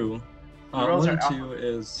 1, 2. The rows 1 are and 2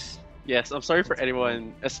 is. Yes, I'm sorry for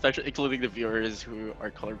anyone, especially including the viewers who are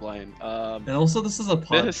colorblind. And also, this is a This-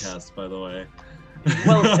 podcast, by the way.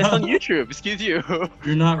 Well, it's on YouTube. Excuse you.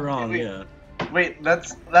 You're not wrong, Wait. yeah. Wait,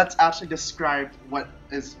 let's actually describe what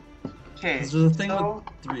is. Okay. 'Cause there's a thing so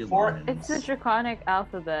with 3 for- lines. It's the draconic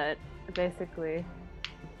alphabet, basically.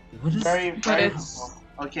 What is? very But very. it's-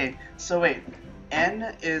 Okay, so wait.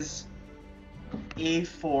 N is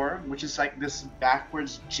A4, which is like this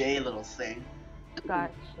backwards J little thing,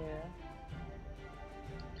 Gotcha.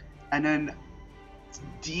 and then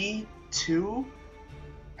D2.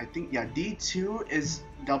 I think yeah, D2 is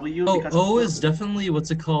W Oh, because O is definitely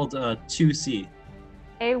what's it called? 2C.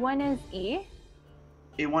 A1 is E.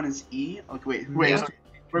 A1 is E. Okay, wait. Yeah.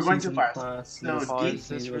 We're going too Season fast. class, No, yes, D- Pause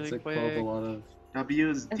this D, really what's it quick. called? A lot of. W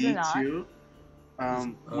is Is it not? D2.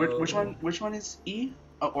 Which O. one? Which one is E?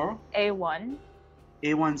 Or A1.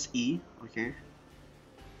 A1's E. Okay.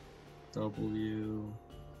 W.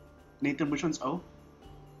 Nathan, which one's O?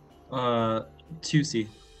 2C.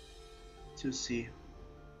 2C.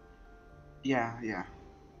 Yeah.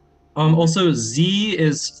 Also, Z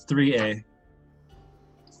is 3A.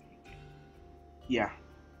 Yeah.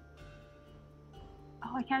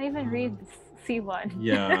 Oh, I can't even read C1.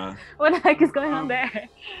 Yeah. What the heck is going on there?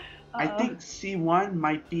 I Uh-oh. think C1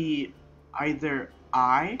 might be either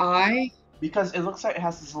I, I? because it looks like it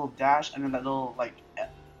has this little dash and then that little like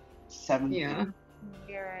 7. Yeah.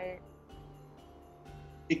 You're right.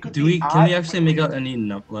 It could Do be we? Can I, we actually make out any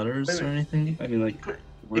letters Wait, or wait. anything? I mean, like It could,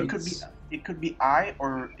 words. it could be I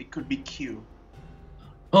or it could be Q.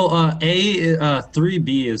 Oh,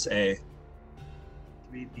 3B is A.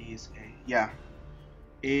 3B is A. Yeah.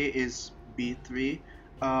 A is B3.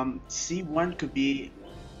 C1 could be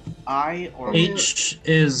I or H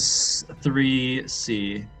is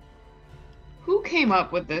 3C. Who came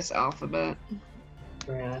up with this alphabet?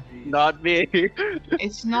 Not me.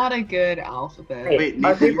 It's not a good alphabet. Wait, Are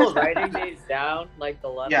Nathan, people you're- writing these down like the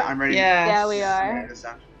letters? Yeah, I'm ready. Yes. Yeah, we Yeah, are. it is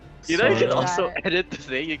down. You know, you can Sorta. also Got it. edit the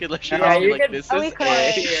thing. You can literally Yeah, be you like, can. this Oh, is we could.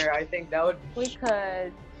 A. Here, I think that would. We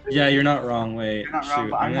could. Yeah, you're not wrong. Wait, You're not shoot, wrong,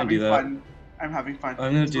 but I'm I'm gonna do having that. fun. I'm having fun.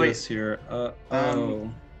 I'm gonna do Wait, this here.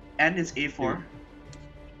 Oh. N is A4.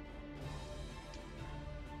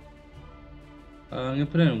 I'm gonna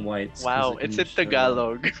put it in whites. 'cause Wow, it it's can in show.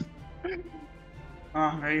 Tagalog.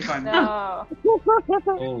 Oh, very fun. No.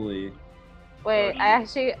 Holy. Wait, I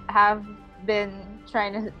actually have been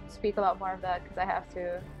trying to speak a lot more of that because I have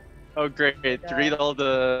to. Oh, great. Read all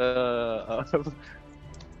the.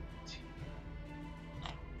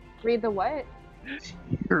 Read the what?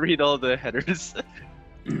 Read all the headers.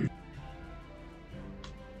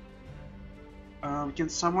 Can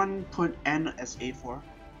someone put N as A4?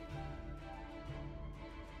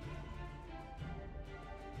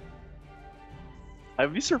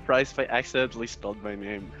 I'd be surprised if I accidentally spelled my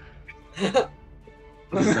name.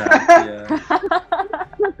 What's that?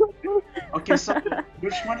 Yeah. Okay, so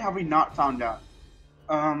which one have we not found out?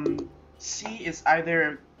 C is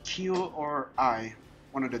either Q or I.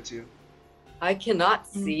 One of the two. I cannot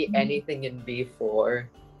see anything in B4.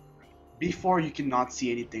 Before you cannot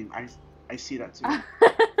see anything. I see that too.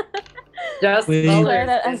 Just Wait. colors. Learn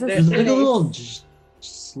it as and a There's then- like a little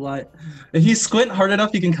slide. If you squint hard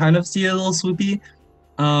enough, you can kind of see a little swoopy.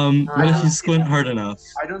 But if you squint hard enough,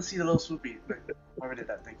 I don't see the little swoopy. Whoever did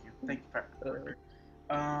that, thank you. Thank you, Parker.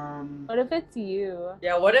 What if it's you?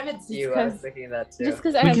 Yeah, what if it's Just you? I was 'cause- thinking that too. Just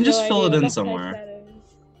because I We have can no just fill idea it in what somewhere. that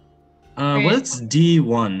is. what's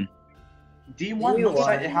D1? D1 looks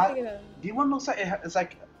like it has. D1. D1 looks like it's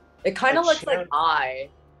like It kind of a looks chair. like I.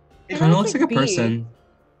 It Kind of looks looks like like a B. person.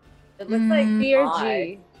 It looks like B or I.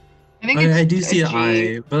 G. I think it's I do see a an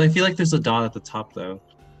G. I, but I feel like there's a dot at the top though.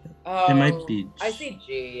 Oh, It might be I see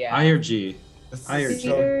G. Yeah. I or G. This I is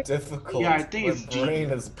or so difficult. Yeah, I think My it's G. brain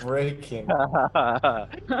is breaking.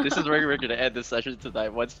 This is where we're gonna end the session tonight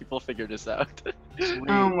once people figure this out.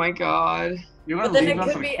 Oh my god. You're But gonna then leave it us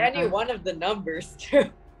could some be content? any one of the numbers too.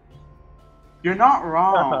 You're not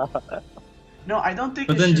wrong. No, I don't think.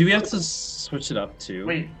 But it then should do we have look- to switch it up too?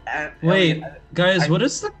 Wait? Wait, Elliot, guys, I- what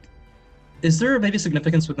is the? Is there maybe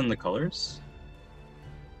significance within the colors?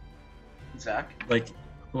 Zach. Like,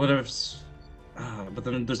 what if? But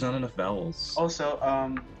then there's not enough vowels. Also,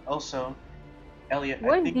 Elliot. I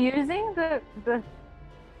We're think. using the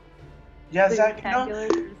Yeah, Zach. You know, rectangulars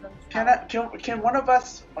and can stuff. can one of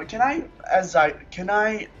us? Or can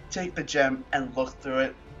I take the gem and look through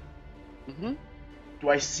it? Mm-hmm. Do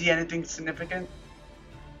I see anything significant?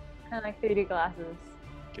 Kind of like 3D glasses.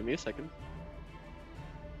 Give me a second.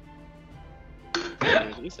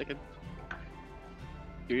 Give me a second.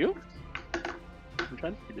 Do you? I'm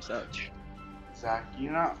trying to figure this out. Zach,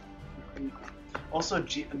 you know. Also,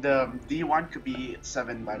 the D1 could be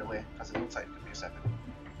 7, by the way, because it looks like it could be 7.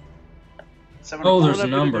 7 Oh, or there's what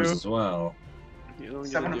I'm gonna numbers do- as well. You know what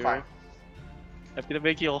I'm 7 gonna or do? 5. I'm gonna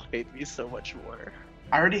make you all hate me so much more.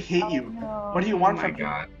 I already hate Oh, you. no. What do you Oh want my from me?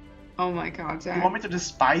 god. Oh my god, You Zach. want me to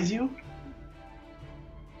despise you?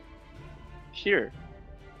 Here.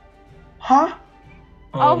 Huh?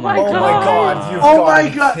 Oh my Oh my God. god, you've Oh got my to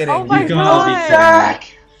be God. kidding Oh my me. gotta be God. kidding me.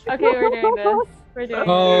 Zach! Okay, we're doing this. We're doing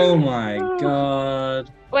Oh this. my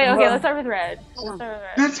god. Wait, okay, let's start with red. Let's start with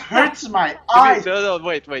red. This hurts my Give me, eyes. no,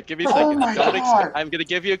 wait, give me a Oh second. my Don't God. I'm gonna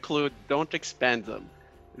give you a clue. Don't expand them.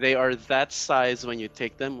 They are that size when you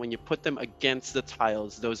take them. When you put them against the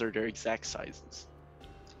tiles, those are their exact sizes.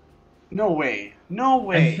 No way. No I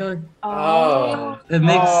way. feel like Oh. it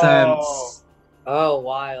makes Oh. sense. Oh,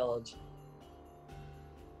 wild.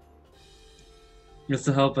 Just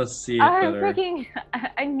to help us see it I'm better. freaking.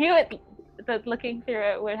 I knew it. That looking through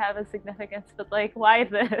it would have a significance, but like, why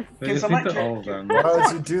this? Wait, Can I someone think that check- all of them. Why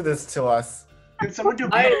would you do this to us? Can someone do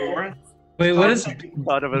I- B4? Wait, what is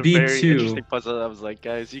Thought of a very B2? interesting puzzle. I was like,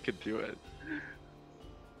 guys, you could do it.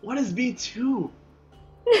 What is B2?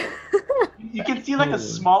 You can see like a Holy.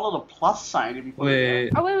 small little plus sign if you put it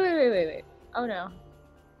Wait. Oh wait. Oh no,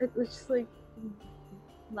 it was just like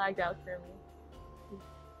lagged out for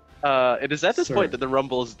me. It is at this Sir. point that the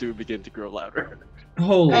rumbles do begin to grow louder.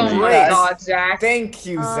 Holy. Oh my Yes. god, Zach. Thank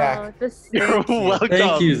you, Zach. This. You're welcome.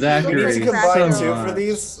 Thank you, We Zachary. need to Crack combine so two for much.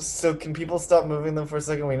 these, so can people stop moving them for a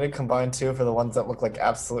second? We need to combine two for the ones that look like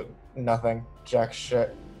absolute nothing. Jack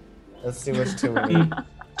shit. Let's see which two we need.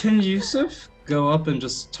 Can Yusuf go up and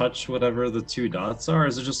just touch whatever the two dots are?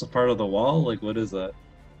 Is it just a part of the wall? Like, what is that?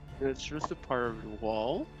 It's just a part of the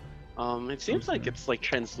wall. It seems like it's like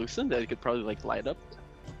translucent that it could probably like light up.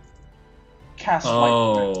 Cast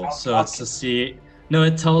Oh, light. so it's to see. No,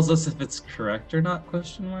 it tells us if it's correct or not?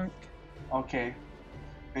 Question mark. Okay,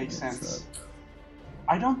 makes What's sense.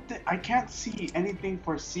 that? I can't see anything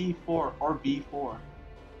for C4 or B4.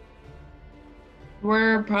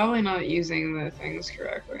 We're probably not using the things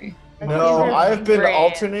correctly. No, These are I've been great.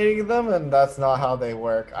 alternating them, and that's not how they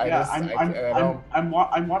work. I don't.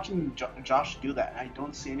 I'm watching Josh do that. And I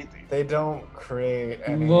don't see anything. They don't create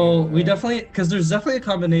any. Well, we definitely, because there's definitely a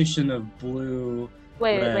combination of blue,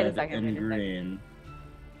 Wait a red, second. and wait a second. green.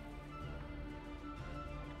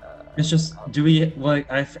 It's just, do we, like,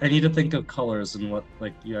 I need to think of colors and what,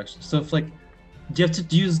 like, you actually, so if, like, do you have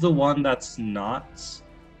to use the one that's not?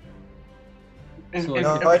 If- So, if-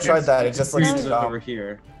 No, if I it's- tried that. It just looks Green's dumb. over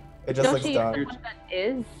here. It just Don't looks you use the dumb. one that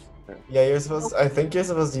is? Yeah, you're supposed. I think you're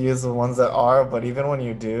supposed to use the ones that are, but even when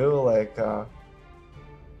you do, like,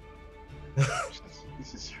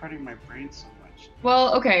 This is hurting my brain so much.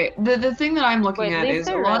 Well, okay. The thing that I'm looking Wait, at leave is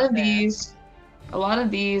the a lot red of there.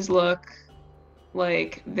 these look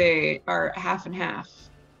like they are half and half,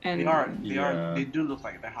 and They do look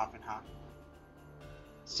like they're half and half.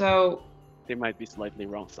 so They might be slightly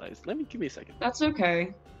wrong size. Give me a second. that's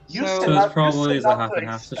okay. You So- set So up- it's probably you the set up half to and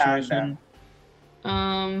half expand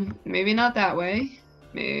situation. Maybe not that way.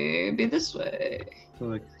 Maybe this way. So,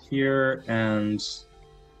 like, here and,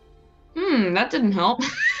 That didn't help.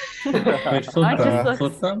 wait, flip Mine them, just flip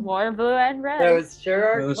looks them? more blue and red. Those sure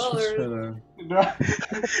are Yeah, let's just try colors.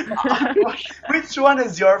 to... Which one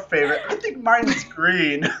is your favorite? I think mine's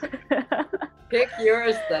green. Pick your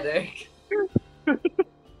aesthetic.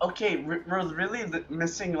 Okay, we're really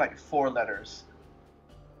missing like 4 letters.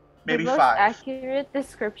 Maybe the most 5. accurate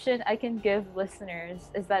description I can give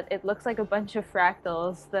listeners is that it looks like a bunch of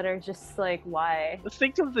fractals that are just like Y.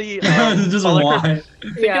 Think of the Just color, why?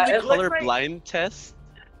 think Yeah, of the it looks color like- blind test.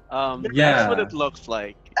 Yeah. That's what it looks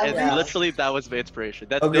like. And Yeah. literally that was my inspiration.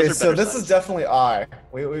 okay, those are so better this size. is definitely I.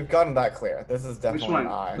 We've gotten that clear. This is definitely one?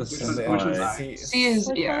 an I. This Which is one- I. which one's I? C is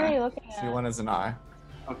Which one are yeah. you looking at? C1 is an I.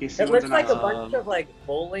 Okay, It C1's looks an like I. a bunch of like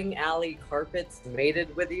bowling alley carpets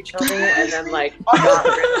mated with each other, Yes. and then like Oh, got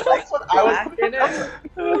rid of like that's what I was- black in it.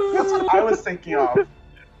 That's what I was thinking of.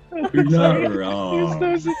 You're not Use wrong.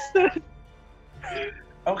 those instead.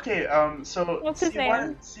 Okay, so What's his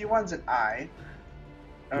name? C1's an I.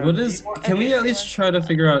 What is? B1 Can we at least B1? try to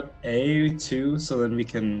figure out A2 so then we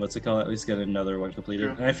can, what's it called, at least get another one completed?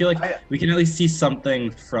 True. And I feel like I- we can at least see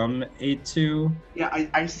something from A2, Yeah,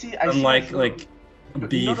 I see. unlike a like few-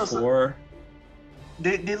 You know those- B4.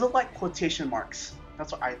 They look like quotation marks.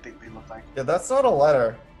 That's what I think they look like. Yeah, that's not a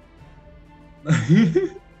letter.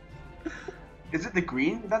 Is it the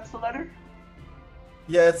green that's the letter?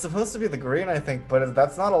 Yeah, it's supposed to be the green, I think, but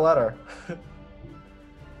that's not a letter.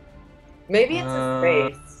 Maybe it's Uh, a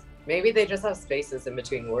space. Maybe they just have spaces in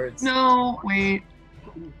between words. No, wait.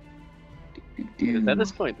 It's at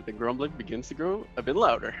this point that the grumbling begins to grow a bit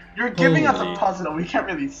louder. You're giving us Holy. a puzzle we can't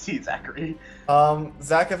really see, Zachary.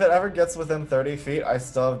 Zach, if it ever gets within 30 feet, I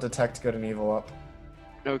still have detect good and evil up.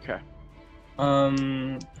 Okay.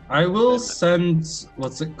 I will send,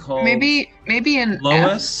 what's it called? Maybe an F.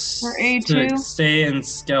 Lois for to A2? stay and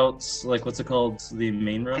scout, like, what's it called, the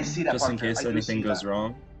main room, see that just in part, case I do anything see goes that.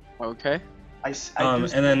 wrong. Okay. I And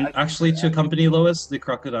then actually to accompany Lois, the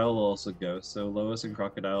crocodile will also go. So Lois and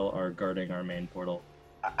crocodile are guarding our main portal.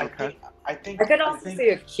 I think I could also see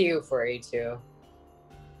a Q for A2.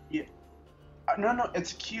 No,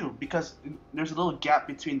 it's a Q because there's a little gap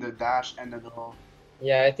between the dash and the little.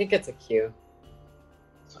 Yeah, I think it's a Q.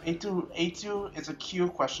 So A2 is a Q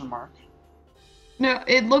question mark. No,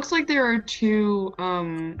 it looks like there are 2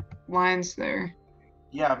 lines there.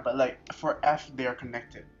 Yeah, but like for F they are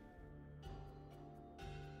connected.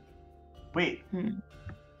 Wait. Hmm.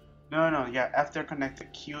 No, yeah, F they're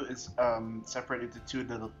connected. Q is separated into 2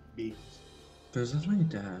 little beams. There's definitely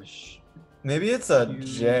dash. Maybe it's a Q.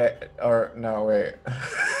 J, or no, wait.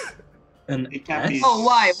 An It can't be- S? Oh,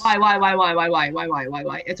 why? It's a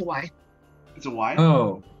Y. It's a Y.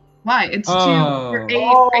 Oh, Why? It's 2 Oh. for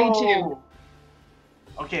A2.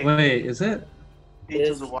 Okay. wait, is it? A2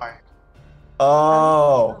 is a Y.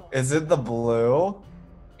 Oh, is it the blue?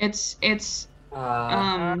 It's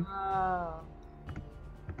Uh, Oh.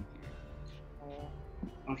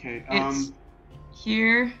 Okay. It's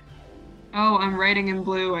here. Oh, I'm writing in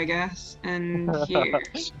blue, I guess, and here.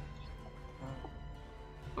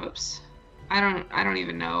 Whoops. I don't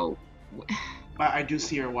even know. I do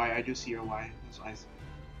see your Y. I do see your Y. That's what I see.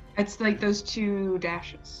 It's like those 2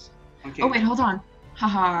 dashes. Okay. Oh wait, hold on.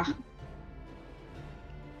 Haha.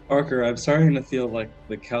 Parker, I'm starting to feel like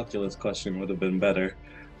the calculus question would have been better.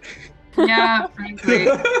 Yeah, frankly.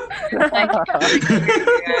 Like,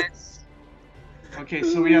 guys. Okay,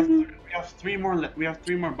 so we have 3 more. We have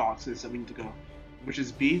 3 more boxes that we need to go, which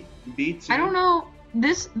is B, B2. I don't know.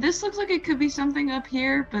 This looks like it could be something up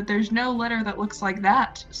here, but there's no letter that looks like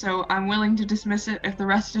that. So I'm willing to dismiss it if the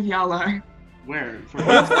rest of y'all are. Where?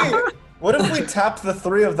 What if we tap the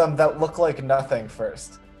 3 of them that look like nothing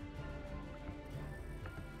first?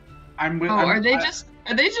 Are they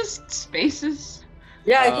just spaces?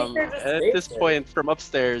 Yeah, I think they're just At this spaces. point, from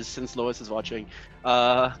upstairs, since Lois is watching,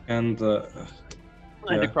 And the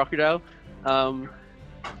yeah. crocodile,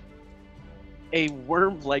 a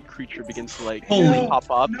worm-like creature begins to like Holy- pop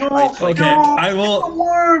up. No, like, okay, I will. A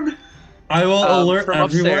worm. I will alert from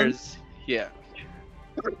everyone. upstairs. Yeah.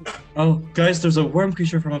 Oh, guys, there's a worm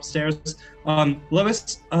creature from upstairs.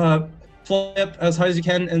 Lois, fly up as high as you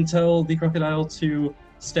can and tell the crocodile to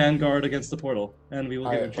stand guard against the portal, and we will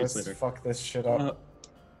give him Alright, treats let's later. fuck this shit up.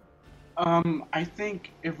 I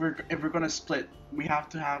think if we're gonna split, we have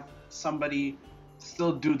to have somebody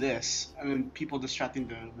still do this, and then people distracting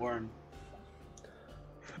the worm.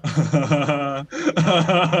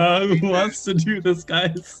 Who wants to do this,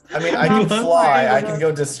 guys? I mean, I can fly, I can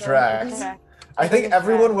go distract. I think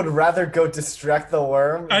everyone would rather go distract the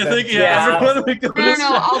worm. I than think Yeah. everyone would go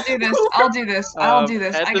No, I'll do this. I'll do this. I'll do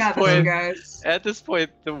this. At I this got this, point- guys. At this point,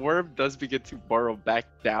 the worm does begin to burrow back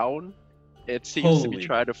down. It seems to be Holy.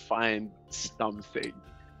 trying to find something.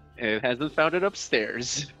 And it hasn't found it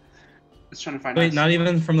upstairs. It's trying to find Wait, us. not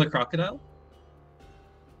even from the crocodile?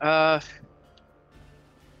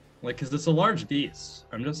 Like, cause it's a large beast.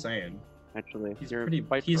 I'm just saying. Actually, He's you're pretty.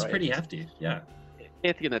 quite He's right. pretty hefty. Yeah.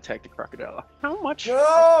 It's gonna attack the crocodile. How much No!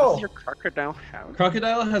 health does your crocodile have?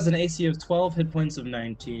 Crocodile has an AC of 12, hit points of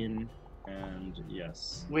 19, and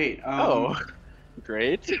yes. Wait. Oh,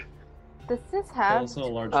 great. Does this have? Also a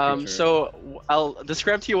large creature. So I'll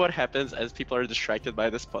describe to you what happens as people are distracted by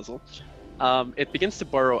this puzzle. It begins to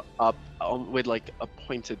burrow up with like a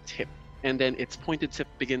pointed tip, and then its pointed tip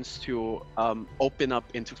begins to open up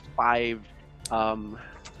into 5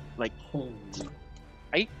 like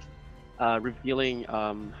Holy. revealing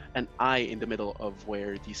an eye in the middle of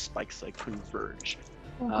where these spikes like converge.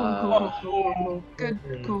 Oh, Good,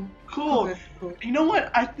 cool. cool. Good, cool. You know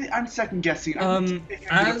what? I'm second guessing.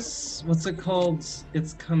 As what's it called?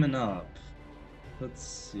 It's coming up. Let's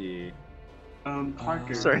see.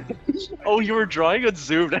 Parker. Sorry. Oh, you were drawing on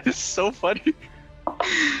Zoom. That is so funny.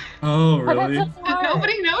 Oh, But that's really? just Did hard.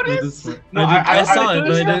 nobody No, notice? this one- No, I saw it,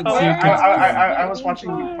 but I didn't see it. I was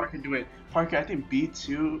watching Parker do it. Parker, I think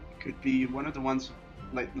B2 could be one of the ones,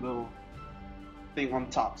 like the little thing on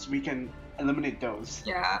top, so we can eliminate those.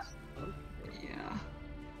 Yeah.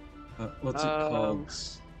 Yeah. What's it called?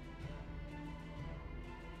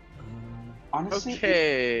 Honestly,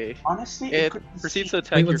 Okay. honestly, It could be proceeds C. to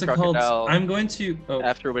attack Wait, your what's it called? crocodile, I'm going to. Oh,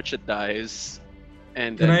 after which it dies,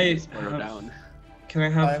 and Can then I it's burrow have- down. can I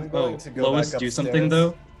I'm have going to go Lois back do upstairs. something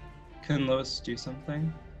though? Can Lois do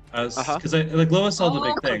something? As Uh-huh. because I like Lois saw the Oh.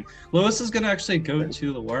 big thing. Lois is gonna actually go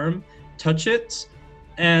to the worm, touch it,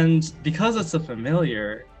 and because it's a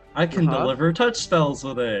familiar, I can Uh-huh. deliver touch spells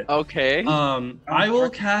with it. Okay. I will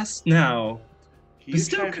cast now. Can you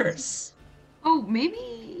Bestow try- curse. Oh,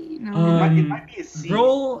 maybe. No. It might be a C.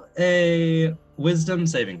 Roll a wisdom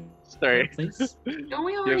saving, Sorry. please. Don't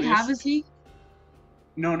we already Give have a C?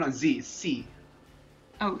 No, not Z. C.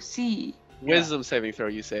 Oh, C. Wisdom saving throw,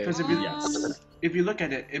 you say. Because Yes. if you look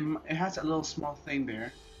at it, it has a little small thing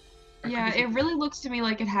there. Or could Yeah, be it really looks to me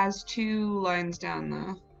like it has 2 lines down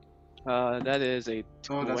though. That is a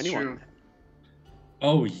Oh, that's 21. true.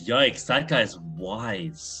 Oh yikes! That guy's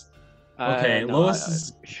wise. Uh, Okay, no, Lois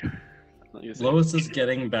is I'm not using Lois it. is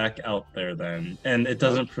getting back out there then, and it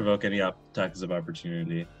doesn't provoke any attacks of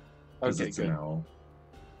opportunity because Okay, it's good. an owl.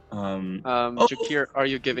 Oh! Jakir, are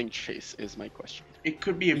you giving chase? Is my question. It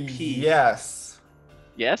could be a P. Yes.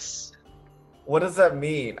 Yes. What does that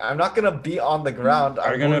mean? I'm not gonna be on the ground. Are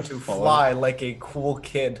you I'm gonna going to follow? fly like a cool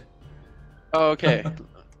kid. Okay.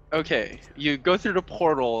 Okay. You go through the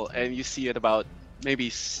portal and you see it about maybe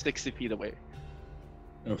 60 feet away,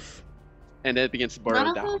 Oof. and then it begins to burrow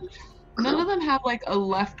None down. None of them have like a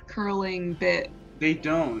left curling bit. They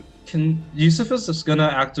don't. Can Yusuf is just gonna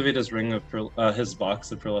activate his ring of his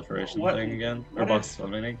box of proliferation What- thing again, or what box if-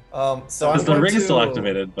 summoning? So I'm Because the going ring to... is still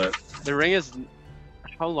activated, but The ring is.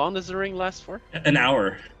 How long does the ring last for? an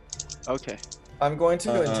hour. Okay. I'm going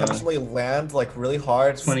to intentionally land like really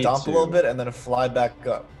hard, stomp a 22. little bit, and then fly back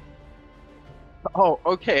up. Oh,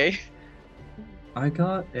 okay. I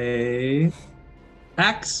got a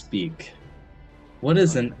axe beak. What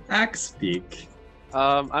is an axe beak?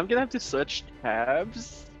 I'm gonna have to switch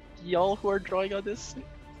tabs. Y'all who are drawing on this.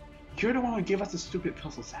 You're the one who gave us the stupid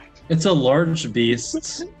puzzle, Zach. It's a large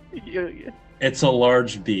beast. Yeah. It's a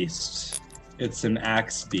large beast. It's an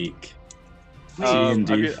axe beak. I'm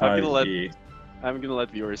D&D gonna 5e. I'm gonna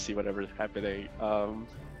let viewers see whatever's happening.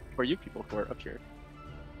 For you people who are up here.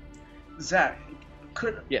 Zach,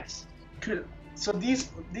 Yes. so these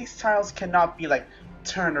tiles cannot be like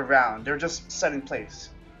turned around. They're just set in place.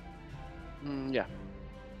 Yeah.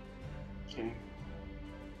 Okay.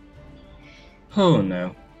 Oh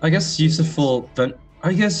no. I guess Yusuf will then.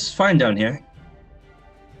 I guess fine down here.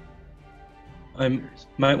 I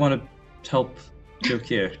might want to help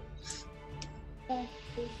Jokir.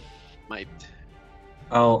 Might.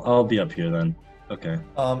 I'll be up here then. Okay.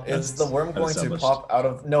 Is the worm going to established. pop out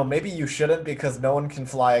of? No, maybe you shouldn't because no one can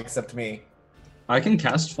fly except me. I can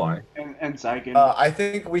cast fly. And Zygon. I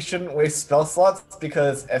think we shouldn't waste spell slots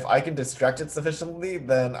because if I can distract it sufficiently,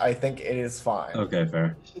 then I think it is fine. Okay,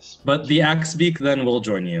 fair. But the axe beak then will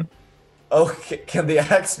join you. Okay, can the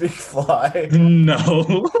axe beak fly?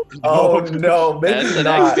 No. Oh no, maybe That's an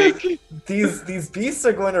not. axe beak. These beasts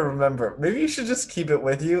are going to remember. Maybe you should just keep it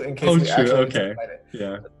with you in case Oh, we true, actually okay. need to fight it.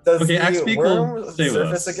 Yeah. Does Okay, axe the beak will worm stay with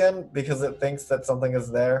surface us. again because it thinks that something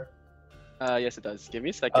is there? Yes, it does. Give me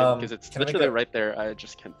a second, because it's can I literally get- right there. I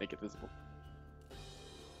just can't make it visible.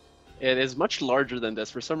 It is much larger than this.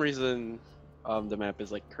 For some reason, the map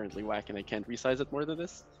is like currently whack, and I can't resize it more than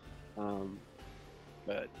this.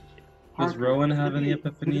 But Does Parker, Rowan could have it any be-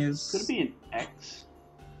 epiphanies? Could it be an X?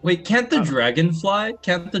 Wait, can't the dragon fly?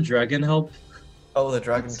 Can't the dragon help? Oh, the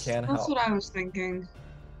dragon can That's help. what I was thinking.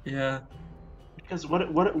 Yeah. Because what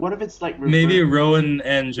if it's like Maybe reversed? Rowan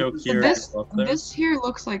and Jokir This are up there. this here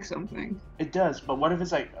looks like something. It does, but what if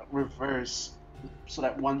it's like reverse, so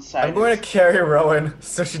that one side? I'm going is- to carry Rowan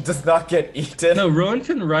so she does not get eaten. No, Rowan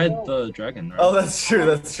can ride the dragon, right? Oh, that's true.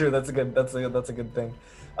 That's true. That's a good thing.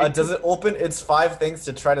 Does it open its 5 things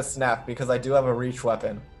to try to snap? Because I do have a reach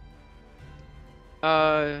weapon.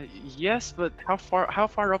 yes, but how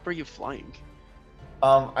far up are you flying?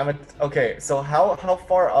 Okay. So how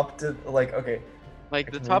far up did okay? Like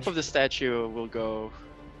I the can top reach- of the statue will go.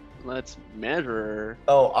 Let's measure.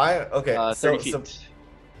 Oh, okay. 30 so feet.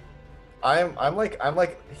 I'm like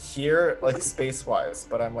here, like space wise,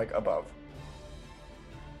 but I'm like above.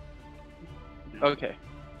 Okay.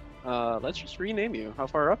 Let's just rename you. How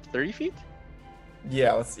far up? 30 feet?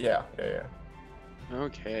 Yeah. Yeah.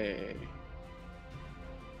 Okay.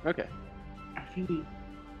 Okay. I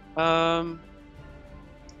really-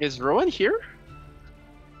 Is Rowan here?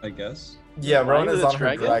 I guess. Yeah, Rowan Riding is the on her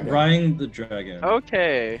dragon? dragon. Riding the dragon.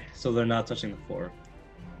 Okay. So they're not touching the floor.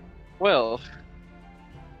 Well.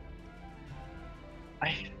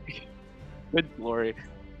 Good glory.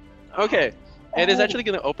 Okay. It is actually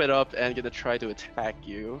gonna open up and gonna try to attack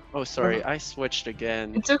you. Oh, sorry, I switched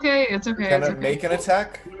again. It's okay. It's okay. Can It's it okay. make an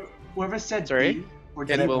attack? Whoever said Sorry? D or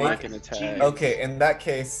Can D it will make- make an attack. Okay, in that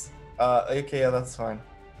case, okay, yeah, that's fine.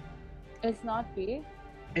 It's not B.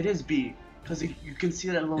 It is B, because you can see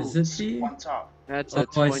that little Is it B? on top. That's Oh,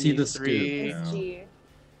 a I see the 23, scoop. It's Yeah. G.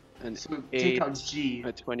 an So 8, take out G.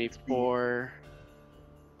 a 24.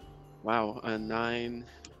 Wow, a 9,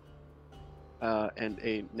 and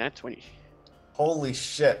a nat 20. Holy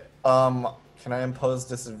shit. Can I impose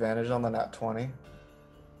disadvantage on the nat 20?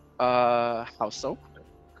 How so?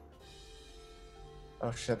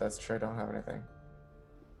 Oh shit, that's true. I don't have anything.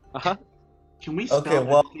 Uh-huh. Can we spell Okay, that,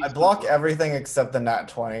 well, please? I block everything except the nat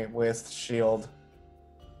 20 with shield.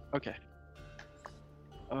 Okay.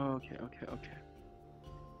 Okay.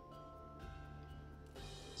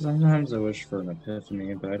 Sometimes I wish for an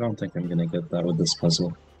epiphany, but I don't think I'm gonna get that with this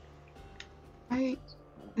puzzle.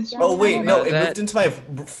 This Oh one wait, has- no, it that- moved into my.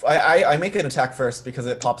 I make an attack first because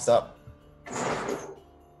it pops up.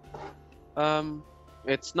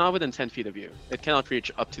 It's not within 10 feet of you. It cannot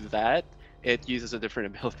reach up to that. It uses a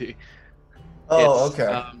different ability. Oh, It's,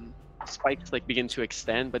 okay. Spikes like begin to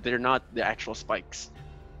extend, but they're not the actual spikes.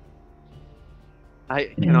 I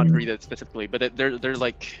cannot read it specifically, but they're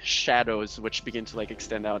like shadows which begin to like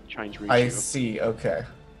extend out, trying to reach I you. see. Okay.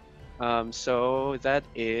 So that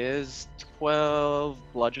is 12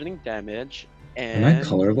 bludgeoning damage, Am I and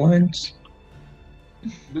colorblind?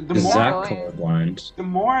 The Is more, Zach Going. colorblind? the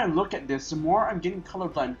more I look at this, the more I'm getting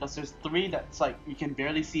colorblind because there's 3 that's like you can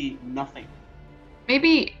barely see nothing.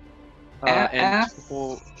 Maybe and F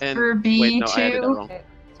and for B wait, no, I added that too. wrong. Okay,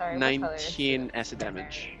 sorry. what color is 19 the acid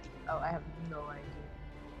damage. primary? Oh, I have no idea.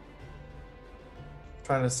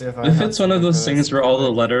 Trying to see if I. If have it's one of something those for this. things where all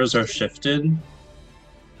the letters are shifted,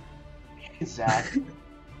 Zach,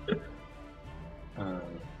 Uh,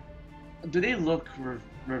 do they look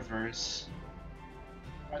reverse?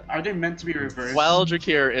 Are they meant to be reversed? While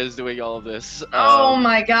Drakir is doing all of this, Oh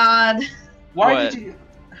my god. Why what? did you?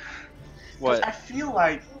 'Cause what? I feel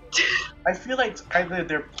like either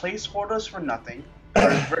they're placeholders for nothing or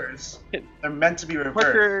reverse. They're meant to be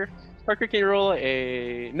reversed. Parker, can you roll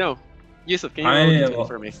a no? Yusuf, can you I roll a am- d20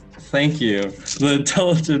 for me? Thank you. The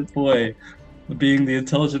intelligent boy, being the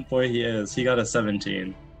intelligent boy he is, he got a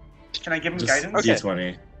 17. Can I give him Just guidance?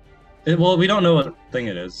 Okay. D20. Well, we don't know what thing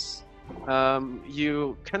it is.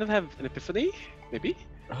 You kind of have an epiphany, maybe.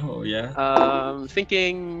 Oh yeah.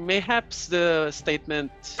 Thinking mayhaps the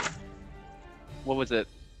statement. What was it?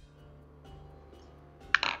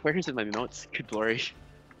 Where is it in my notes? Good glory.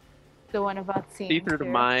 The one about seeing. See through the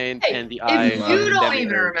fear. mind Hey, and the eye. if you and don't the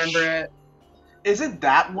even urge. remember it, Is it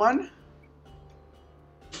that one?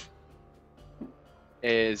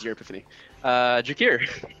 Is your epiphany. Drakir.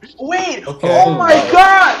 Wait! Okay. Oh my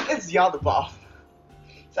god! It's Yaldabaoth.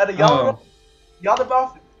 Is that a Yaldabaoth?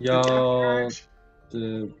 Yaldabaoth? Y'all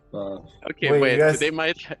did Okay, Wait, wait. you guys- They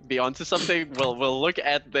might be onto something. We'll look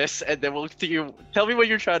at this and then we'll continue. Tell me what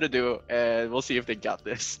you're trying to do, and we'll see if they got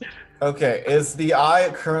this. Okay, is the eye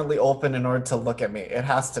currently open in order to look at me? It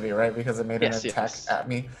has to be, right? Because it made Yes, an attack yes. at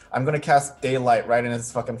me. I'm gonna cast daylight right in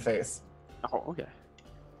his fucking face. Oh, okay.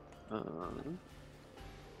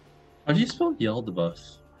 How do you spell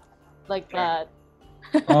Yaldabaoth? Like that.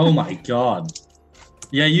 Oh my god.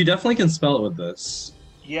 Yeah, you definitely can spell it with this.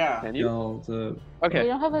 Yeah. Can you? Yalda. We Okay.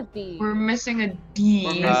 don't have a D. we're missing a D,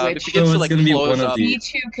 We're which if you get So to it's like gonna be close one of up, the-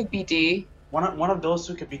 D2 could be D. One of those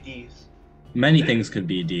two could be D's. Many things could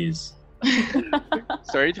be D's.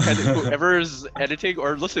 sorry to whoever's editing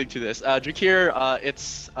or listening to this. Drakir,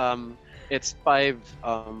 it's 5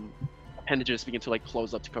 appendages begin to like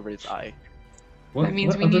close up to cover its eye. What, That means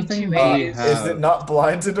what we other need thing two do we A's. Is have? it not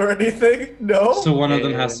blinded or anything? No. So one of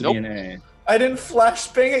them has to Nope. be an A. I didn't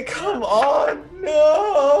flashbang it. Come on,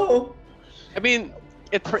 no. I mean,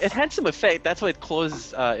 it had some effect. That's why it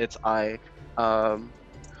closed its eye.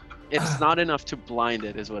 It's not enough to blind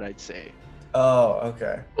it, is what I'd say. Oh,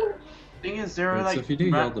 okay. Thing is, there are Wait, like. so if you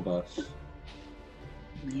do Yaldabaoth,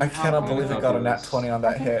 I cannot believe it got a nat Fabulous. 20 on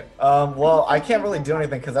that hit. Well, I can't really do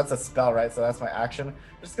anything because that's a spell, right? So that's my action. I'm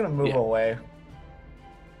just gonna move Yeah. away.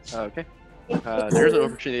 Okay. There's an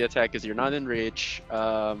opportunity attack because you're not in reach.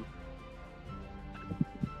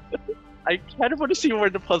 I kind of want to see where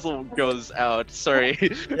the puzzle goes out. Sorry.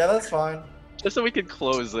 Yeah, that's fine. Just so we can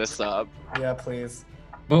close this up. Yeah, please.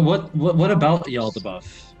 but what about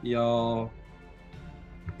Yaldabaoth? Y'all.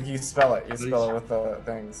 You spell it. You spell it with the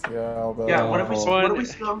things. Yeah, the. Yeah, what if we One-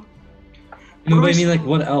 still? No, but I we mean, like, still-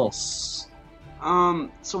 what else?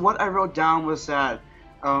 So what I wrote down was that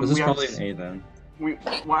This is we probably have, an A then.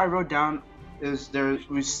 what I wrote down is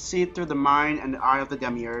we see it through the mind and the eye of the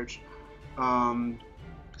demiurge.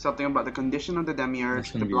 Something about the condition of the That's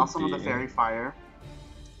demiurge, gonna the be a blossom of the D. fairy fire.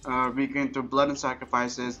 We gain through blood and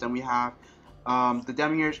sacrifices. Then we have the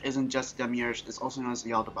demiurge isn't just demiurge; it's also known as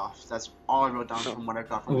the Yaldabaoth. That's all I wrote down from what I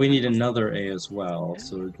got from. We the need notes. another A as well,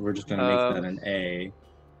 so we're just gonna make that an A.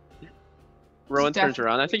 Rowan turns Def-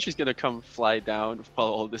 around. I think she's gonna come fly down while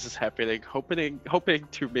all this is happening, hoping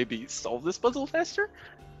to maybe solve this puzzle faster.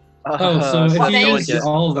 Oh, so if so you they use just-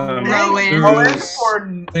 all of them, Rowan. Rowan there's- for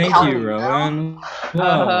Thank counting you, down. Rowan.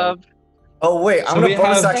 Whoa. Oh wait, I'm So we gonna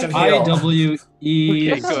bonus have action I heal. W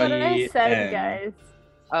E Okay, That's what I G said, N. guys.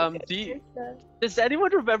 Does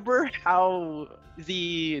anyone remember how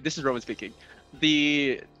this is Rowan speaking,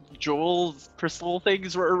 the jewel crystal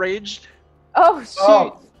things were arranged? Oh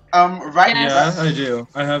shoot! Right. Yes. Yeah, I do.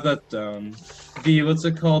 I have that down. The what's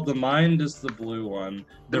it called? The mind is the blue one.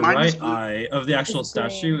 The The mind is right blue. eye of the actual Is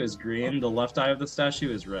statue green. is green. The left eye of the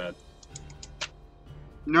statue is red.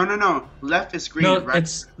 No. Left is green. No, right.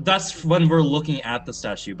 that's when we're looking at the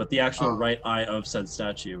statue, but the actual Oh. right eye of said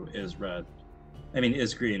statue is red. I mean,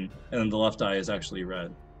 is green, and then the left eye is actually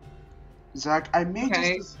red. Zach, I may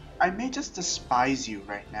Okay. just despise you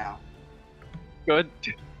right now. Good.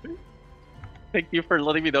 Thank you for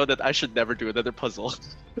letting me know that I should never do another puzzle.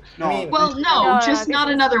 No. I mean- Well, no, No, just no, not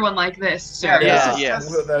this is- another one like this, sir. Yeah, Yeah, this is yeah.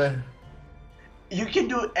 just- you can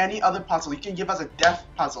do any other puzzle. You can give us a death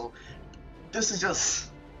puzzle. This is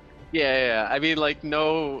just. Yeah. I mean, like,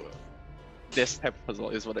 no, this type of puzzle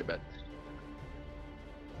is what I meant.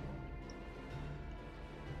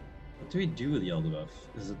 What do we do with Yaldabaoth?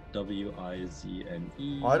 Is it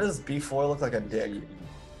W-I-Z-N-E? Why does B4 look like a dick?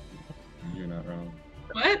 You're not wrong.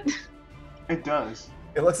 What? It does.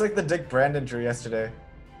 It looks like the dick Brandon drew yesterday.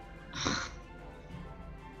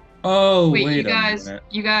 Oh, Wait, wait you a guys,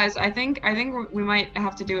 minute. I think we might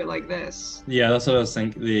have to do it like this. Yeah, that's what I was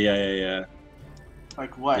thinking. Yeah.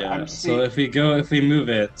 Like what? Yeah. I'm So seeing. if we move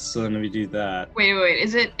it, so then we do that. Wait.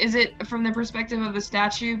 Is it from the perspective of the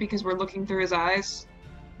statue because we're looking through his eyes,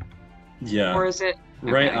 Yeah. or is it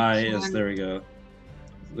Right okay, eye so is then- there we go.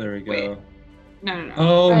 There we Wait. go. No.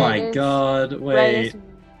 Oh Right my is- god, wait.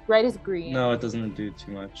 Right is green. No, it doesn't do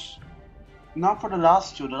too much. Not for the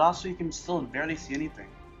last two. The last two you can still barely see anything.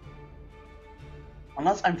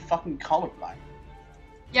 Unless I'm fucking colorblind.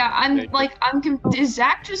 Yeah, is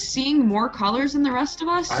Zach just seeing more colors than the rest of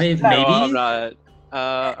us? No, I'm Maybe? not.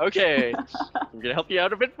 Okay. I'm gonna help you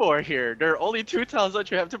out a bit more here. There are only 2 tiles that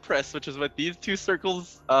you have to press, which is what these 2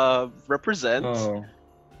 circles represent. Oh.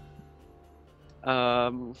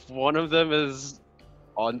 One of them is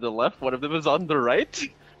on the left, one of them is on the right.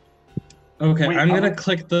 Okay, Wait, I'm gonna I'm-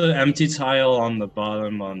 click the empty tile on the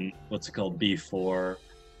bottom on what's it called, B4.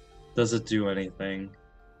 Does it do anything?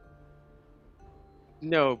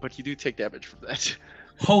 No, but you do take damage from that.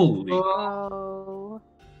 Holy. Oh.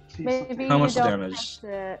 Maybe How you much don't damage?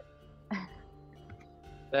 press it.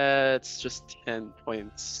 That's just 10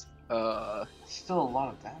 points Still a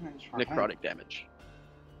lot of damage. For him. necrotic damage.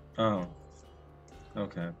 Oh.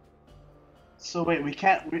 Okay. So wait, we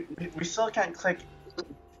can't. We still can't click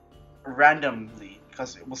randomly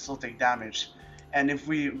because it will still take damage. And if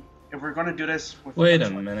we're gonna do this with Wait a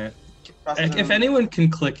minute. process If of- anyone can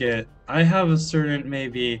click it, I have a certain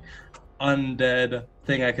maybe undead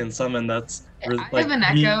thing I can summon that's I have an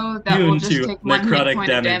echo that will immune just to take 1 hit necrotic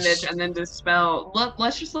point of damage and then dispel.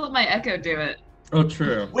 Let's just let my echo do it. Oh,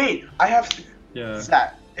 true. Wait, I have Yeah.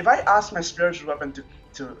 Zach. If I ask my spiritual weapon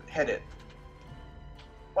to hit it,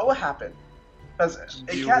 what will happen? Because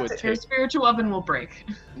it You can't. would Your spiritual weapon will break.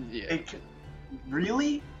 Yeah. It can,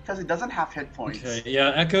 really? Because it doesn't have hit points. Okay.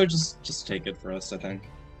 Yeah. Echo, just take it for us. I think.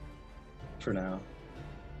 For now.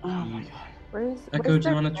 Oh my god. Where's Echo, do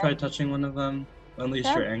you want to the try red- touching one of them? Unleash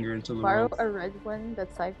Can I your anger into the borrow world. a red one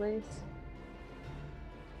that's sideways?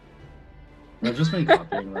 I've just been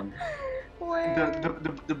copying them. Where?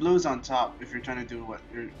 The blue's on top if you're trying to do what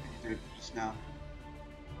you did just now.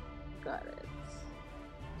 Got it.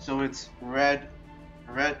 So it's red.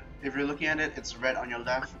 If you're looking at it, it's red on your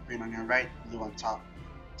left, green on your right, blue on top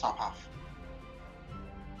half.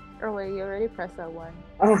 Oh wait, you already pressed that one.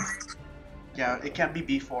 Yeah, it can't be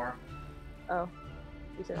B4. Oh.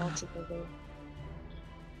 You said also okay.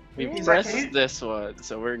 We Yeah. pressed Can you- this one,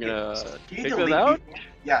 so we're gonna Can you take delete that out. B4?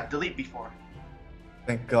 Yeah, delete B4.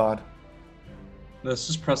 Thank God. Let's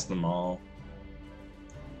just press them all.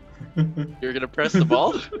 You're gonna press the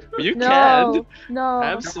ball? You No, can. no,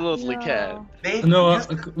 Absolutely no. can. They No, used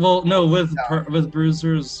to- well, no, with No. with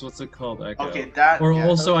bruisers, what's it called? Echo. Okay, that. Or yeah.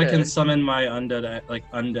 also, I okay. can summon my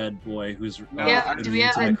undead boy who's Yeah, do we immune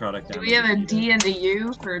have to a- necrotic Do damage. we have a if D needed. and a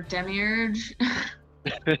U for Demiurge?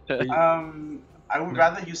 I would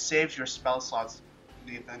rather you saved your spell slots,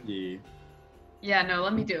 Nathan. Yeah. Yeah, no,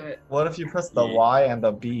 let me do it. What if you press the Yeah. Y and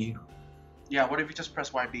the B? Yeah, what if you just press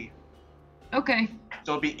YB? Okay.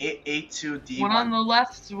 So it'll be A2 D1. One on the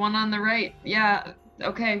left, one on the right. Yeah.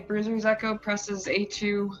 Okay. Bruiser's Echo presses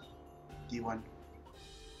A2, D1.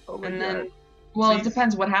 Oh my and God. then. Well, it Please.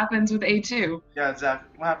 depends what happens with A2. Yeah, Zach.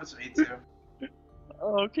 What happens with A2?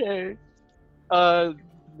 Okay.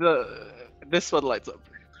 This one lights up.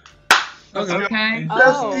 Okay.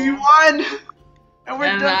 That's Oh. D1! And we're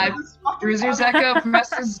And done with this fucking Bruiser's puzzle. Echo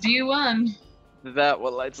presses D1. That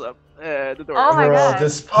one lights up. The door. Oh my Bro, God.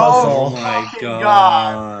 this Oh puzzle. my fucking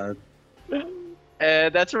god.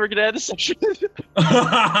 And that's where we're gonna end the session.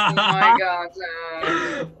 Oh my god.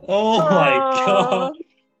 Oh my god.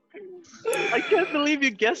 I can't believe you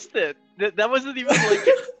guessed it. That wasn't even like.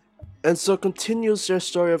 And so continues their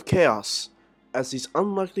story of chaos, as these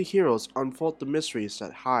unlikely heroes unfold the mysteries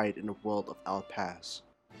that hide in the world of Alpaz.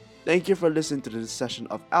 Thank you for listening to this session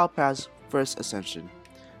of Alpaz First Ascension.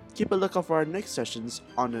 Keep a lookout for our next sessions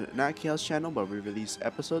on the Nat Chaos channel where we release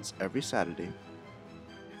episodes every Saturday.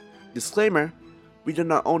 Disclaimer, we do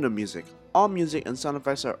not own the music. All music and sound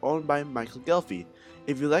effects are owned by Michael Gelfi.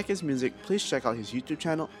 If you like his music, please check out his YouTube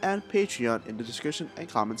channel and Patreon in the description and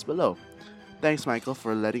comments below. Thanks Michael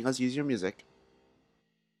for letting us use your music.